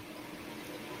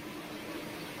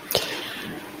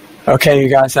 Okay, you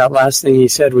guys, that last thing he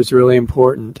said was really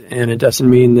important, and it doesn't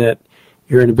mean that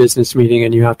you're in a business meeting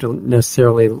and you have to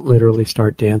necessarily literally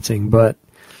start dancing, but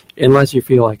unless you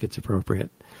feel like it's appropriate.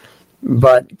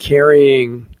 But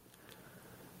carrying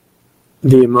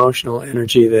the emotional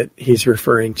energy that he's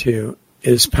referring to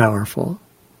is powerful,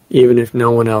 even if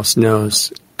no one else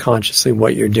knows consciously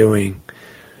what you're doing.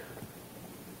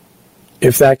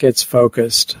 If that gets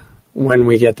focused, when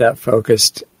we get that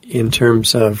focused in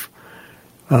terms of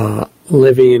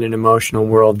living in an emotional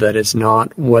world that is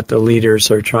not what the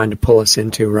leaders are trying to pull us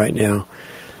into right now,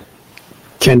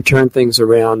 can turn things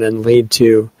around and lead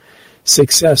to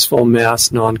successful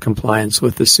mass non-compliance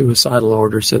with the suicidal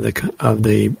orders of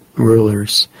the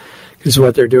rulers. Because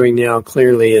what they're doing now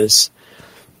clearly is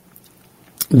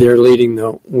they're leading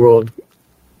the world,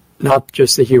 not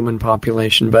just the human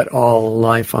population, but all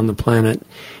life on the planet,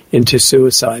 into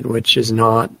suicide, which is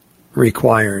not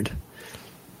required.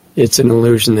 It's an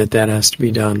illusion that has to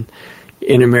be done.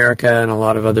 In America and a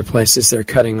lot of other places, they're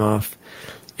cutting off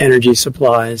energy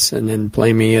supplies and then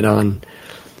blaming it on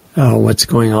what's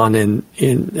going on in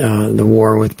the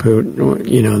war with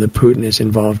Putin, that Putin is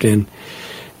involved in,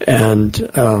 and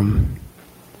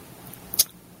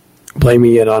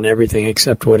blaming it on everything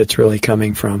except what it's really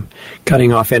coming from.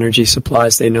 Cutting off energy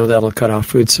supplies, they know that'll cut off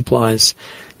food supplies.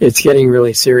 It's getting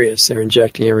really serious. They're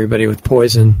injecting everybody with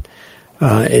poison.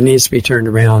 It needs to be turned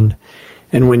around.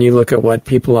 And when you look at what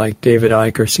people like David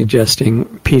Icke are suggesting,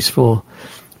 peaceful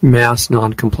mass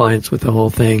non-compliance with the whole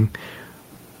thing,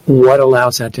 what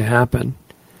allows that to happen?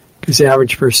 Because the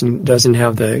average person doesn't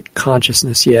have the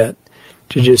consciousness yet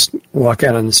to just walk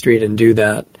out on the street and do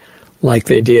that like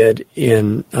they did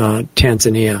in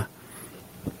Tanzania.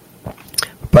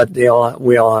 But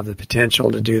we all have the potential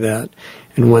to do that.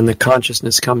 And when the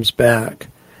consciousness comes back,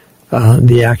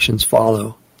 the actions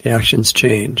follow. The actions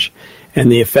change.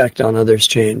 And the effect on others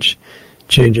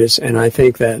changes. And I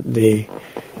think that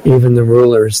even the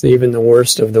rulers, even the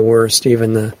worst of the worst,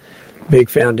 even the big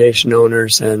foundation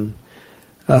owners and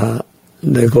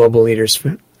the global leaders,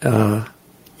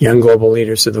 young global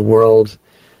leaders of the world,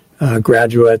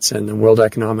 graduates and the World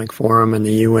Economic Forum and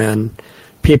the UN,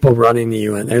 people running the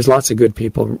UN. There's lots of good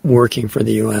people working for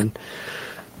the UN,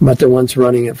 but the ones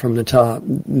running it from the top,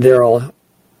 they're all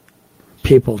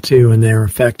people too, and they're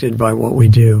affected by what we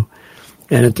do.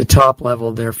 And at the top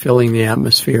level, they're filling the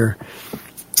atmosphere.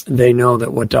 They know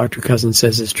that what Dr. Cousens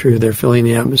says is true. They're filling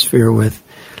the atmosphere with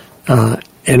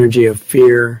energy of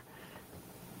fear,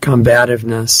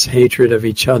 combativeness, hatred of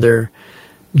each other,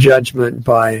 judgment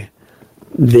by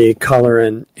the color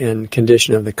and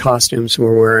condition of the costumes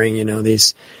we're wearing,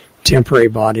 these temporary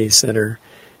bodies that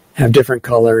have different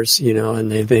colors,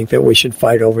 and they think that we should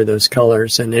fight over those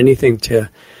colors and anything to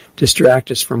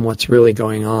distract us from what's really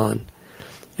going on.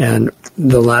 And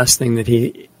the last thing that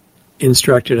he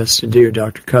instructed us to do,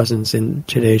 Dr. Cousens, in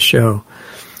today's show,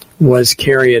 was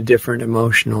carry a different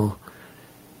emotional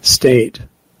state.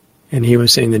 And he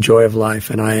was saying the joy of life,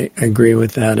 and I agree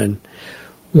with that. And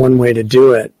one way to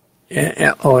do it,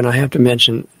 and I have to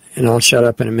mention, and I'll shut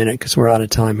up in a minute because we're out of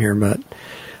time here, but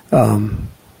I'm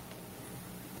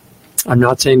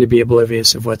not saying to be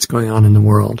oblivious of what's going on in the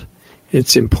world.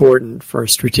 It's important for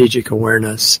strategic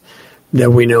awareness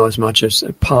that we know as much as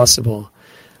possible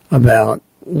about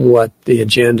what the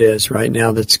agenda is right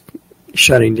now that's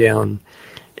shutting down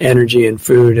energy and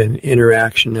food and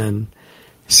interaction and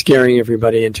scaring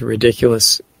everybody into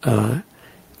ridiculous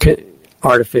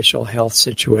artificial health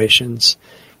situations,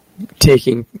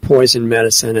 taking poison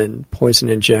medicine and poison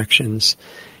injections.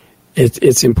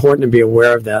 It's important to be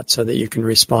aware of that so that you can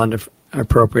respond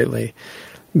appropriately.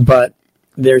 But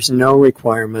there's no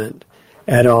requirement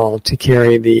at all to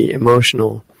carry the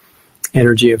emotional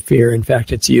energy of fear. In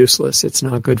fact, it's useless. It's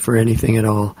not good for anything at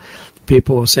all.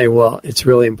 People will say, well, it's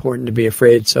really important to be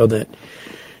afraid so that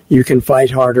you can fight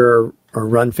harder or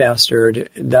run faster.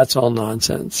 That's all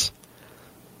nonsense.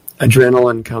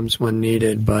 Adrenaline comes when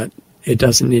needed, but it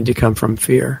doesn't need to come from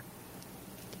fear.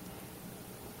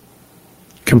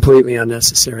 Completely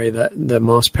unnecessary. The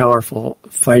most powerful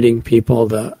fighting people,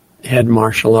 the head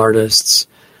martial artists,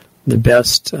 the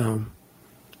best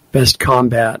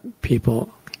combat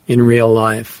people in real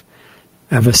life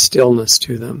have a stillness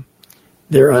to them.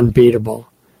 They're unbeatable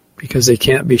because they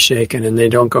can't be shaken and they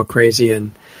don't go crazy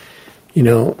and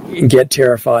get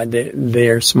terrified.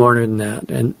 They're smarter than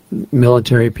that. And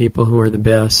military people who are the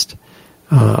best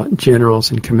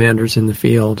generals and commanders in the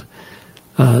field,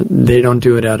 they don't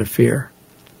do it out of fear.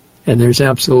 And there's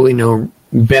absolutely no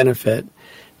benefit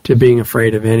to being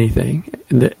afraid of anything.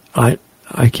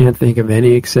 I can't think of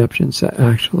any exceptions,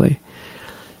 actually.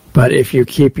 But if you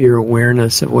keep your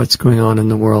awareness of what's going on in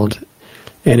the world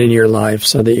and in your life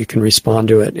so that you can respond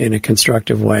to it in a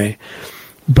constructive way,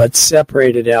 but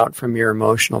separate it out from your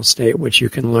emotional state, which you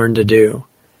can learn to do.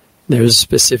 There's a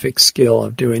specific skill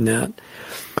of doing that.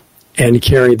 And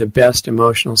carry the best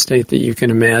emotional state that you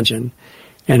can imagine.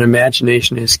 And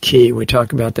imagination is key. We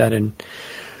talk about that in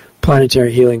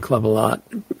Planetary Healing Club a lot.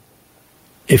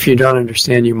 If you don't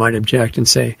understand, you might object and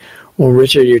say, well,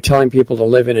 Richard, you're telling people to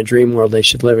live in a dream world, they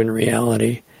should live in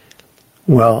reality.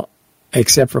 Well,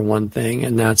 except for one thing,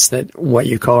 and that's that what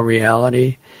you call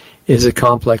reality is a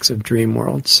complex of dream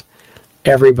worlds.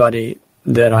 Everybody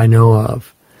that I know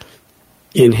of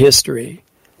in history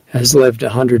has lived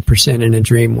 100% in a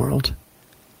dream world.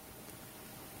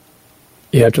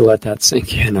 You have to let that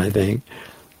sink in, I think.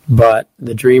 But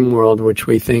the dream world which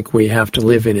we think we have to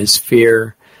live in is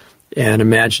fear and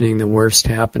imagining the worst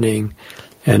happening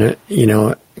and,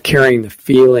 carrying the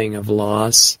feeling of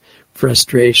loss,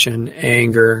 frustration,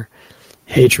 anger,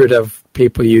 hatred of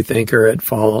people you think are at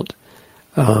fault,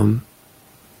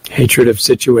 hatred of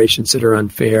situations that are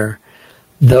unfair.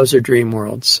 Those are dream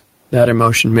worlds. That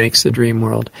emotion makes the dream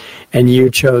world. And you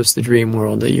chose the dream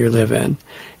world that you live in.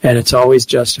 And it's always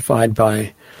justified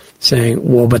by saying,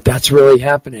 well, but that's really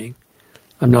happening.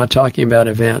 I'm not talking about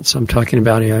events. I'm talking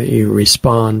about how you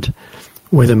respond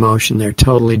with emotion. They're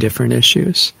totally different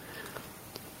issues.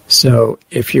 So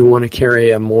if you want to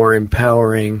carry a more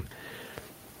empowering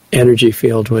energy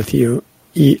field with you,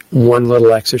 one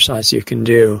little exercise you can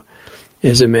do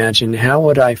is imagine, how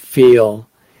would I feel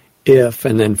if,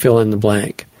 and then fill in the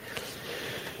blank.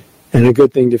 And a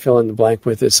good thing to fill in the blank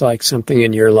with is like something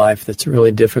in your life that's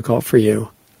really difficult for you.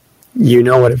 You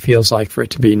know what it feels like for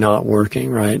it to be not working,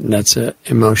 right? And that's an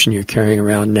emotion you're carrying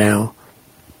around now,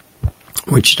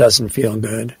 which doesn't feel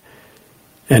good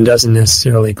and doesn't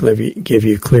necessarily give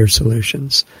you clear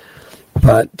solutions.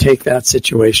 But take that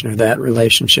situation or that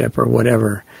relationship or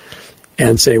whatever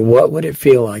and say, what would it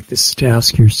feel like? This is to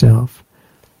ask yourself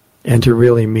and to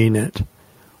really mean it.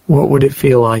 What would it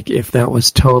feel like if that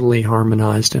was totally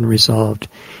harmonized and resolved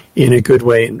in a good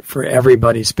way and for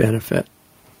everybody's benefit,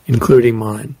 including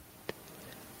mine?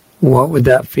 What would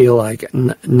that feel like?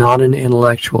 Not an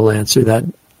intellectual answer. That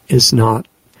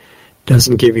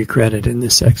doesn't give you credit in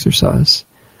this exercise.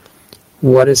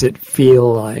 What does it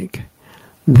feel like?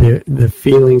 The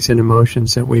feelings and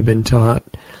emotions that we've been taught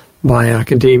by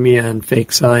academia and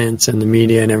fake science and the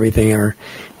media and everything are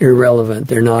irrelevant.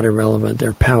 They're not irrelevant.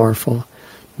 They're powerful.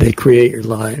 They create your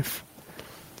life.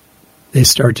 They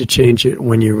start to change it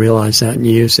when you realize that and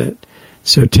use it.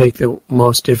 So take the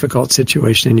most difficult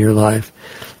situation in your life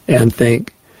and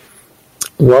think,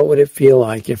 what would it feel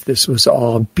like if this was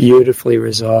all beautifully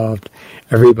resolved?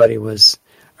 Everybody was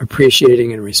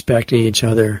appreciating and respecting each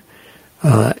other.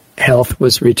 Health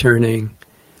was returning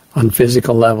on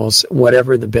physical levels,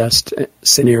 whatever the best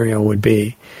scenario would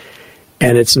be.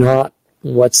 And it's not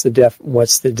what's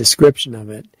the description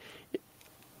of it.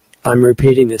 I'm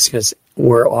repeating this because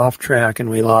we're off track and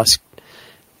we lost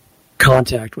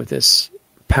contact with this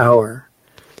power.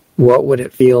 What would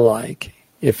it feel like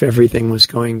if everything was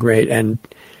going great? And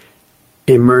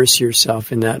immerse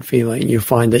yourself in that feeling. You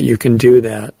find that you can do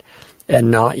that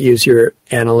and not use your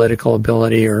analytical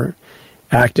ability or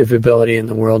active ability in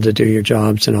the world to do your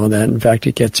jobs and all that. In fact,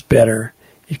 it gets better.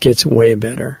 It gets way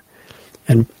better.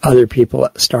 And other people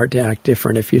start to act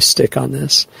different if you stick on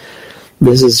this.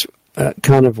 This is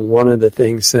kind of one of the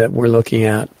things that we're looking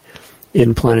at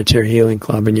in Planetary Healing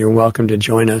Club, and you're welcome to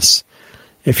join us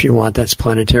if you want. That's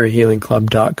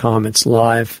planetaryhealingclub.com. It's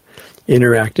live,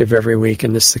 interactive every week,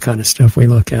 and this is the kind of stuff we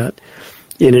look at,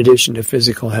 in addition to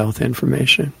physical health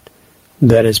information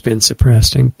that has been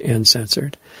suppressed and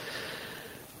censored.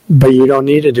 But you don't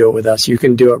need to do it with us. You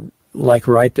can do it like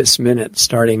right this minute,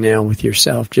 starting now with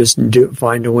yourself. Just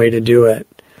find a way to do it.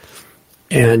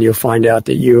 And you'll find out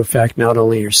that you affect not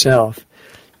only yourself,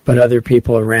 but other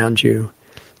people around you,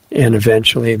 and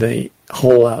eventually the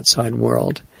whole outside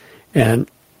world. And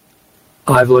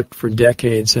I've looked for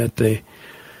decades at the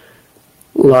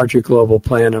larger global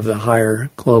plan of the higher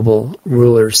global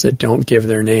rulers that don't give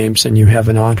their names, and you have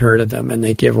not heard of them, and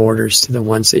they give orders to the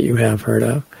ones that you have heard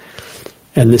of.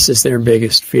 And this is their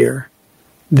biggest fear,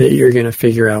 that you're going to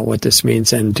figure out what this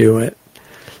means and do it.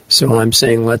 So I'm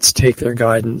saying let's take their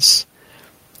guidance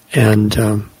and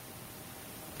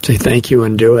say thank you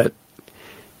and do it.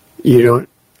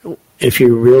 If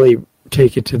you really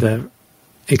take it to the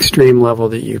extreme level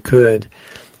that you could,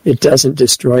 it doesn't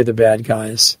destroy the bad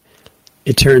guys.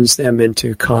 It turns them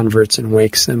into converts and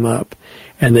wakes them up.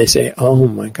 And they say, oh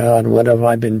my God, what have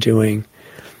I been doing?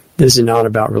 This is not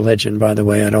about religion, by the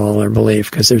way, at all, or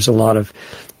belief, because there's a lot of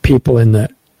people in the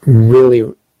really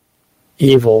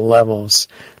evil levels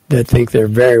that think they're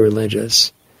very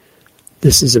religious.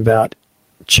 This is about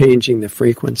changing the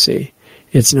frequency.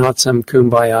 It's not some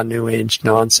kumbaya new age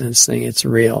nonsense thing. It's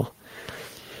real.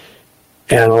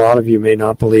 And a lot of you may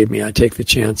not believe me. I take the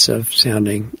chance of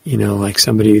sounding, like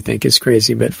somebody you think is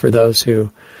crazy. But for those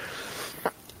who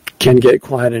can get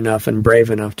quiet enough and brave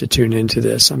enough to tune into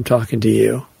this, I'm talking to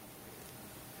you.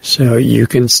 So you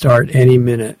can start any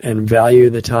minute and value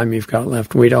the time you've got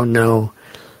left. We don't know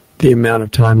the amount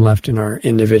of time left in our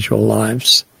individual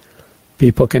lives.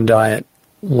 People can die at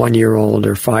 1 year old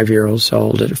or 5 years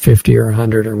old, at 50 or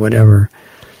 100 or whatever.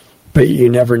 But you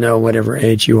never know, whatever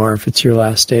age you are, if it's your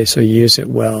last day, so use it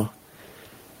well.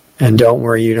 And don't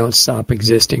worry, you don't stop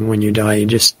existing when you die. You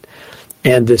just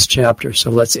end this chapter, so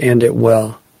let's end it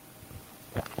well.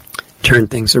 Turn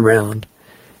things around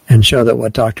and show that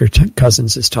what Dr.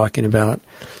 Cousens is talking about,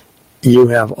 you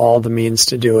have all the means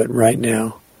to do it right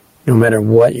now, no matter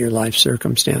what your life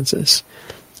circumstances.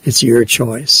 It's your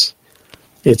choice.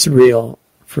 It's real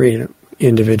freedom,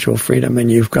 individual freedom, and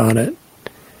you've got it.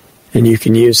 And you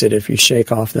can use it if you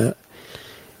shake off the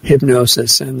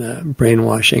hypnosis and the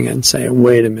brainwashing and say,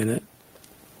 wait a minute.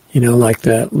 Like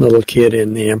the little kid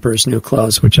in The Emperor's New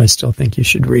Clothes, which I still think you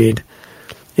should read.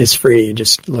 It's free. You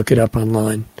just look it up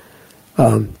online.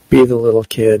 Be the little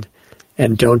kid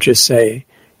and don't just say,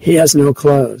 he has no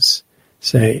clothes.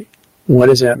 Say, what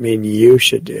does that mean you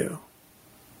should do?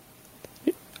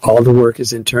 All the work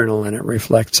is internal and it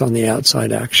reflects on the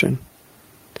outside action.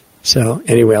 So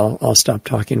anyway, I'll stop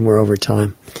talking. We're over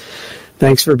time.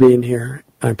 Thanks for being here.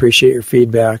 I appreciate your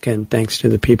feedback, and thanks to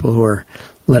the people who are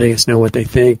letting us know what they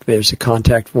think. There's a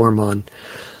contact form on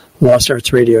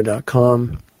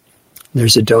lostartsradio.com.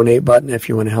 There's a donate button if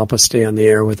you want to help us stay on the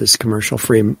air with this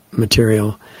commercial-free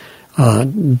material.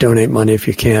 Donate money if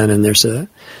you can, and there's a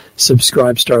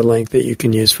subscribe star link that you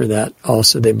can use for that.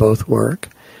 Also, they both work.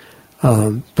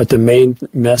 But the main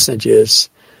message is,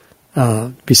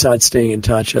 besides staying in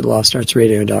touch at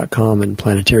lostartsradio.com and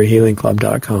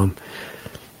planetaryhealingclub.com,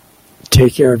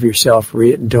 take care of yourself.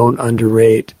 Don't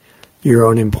underrate your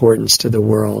own importance to the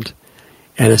world,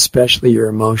 and especially your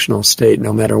emotional state,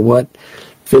 no matter what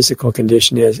physical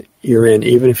condition you're in,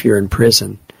 even if you're in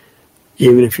prison,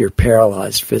 even if you're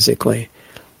paralyzed physically,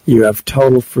 you have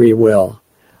total free will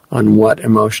on what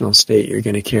emotional state you're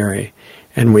going to carry.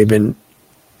 And we've been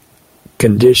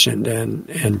conditioned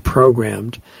and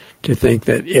programmed to think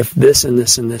that if this and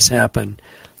this and this happen,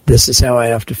 this is how I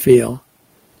have to feel.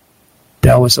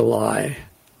 That was a lie.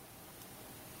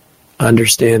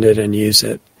 Understand it and use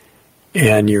it,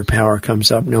 and your power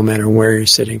comes up no matter where you're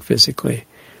sitting physically.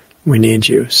 We need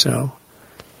you, so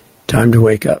time to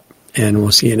wake up, and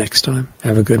we'll see you next time.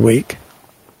 Have a good week.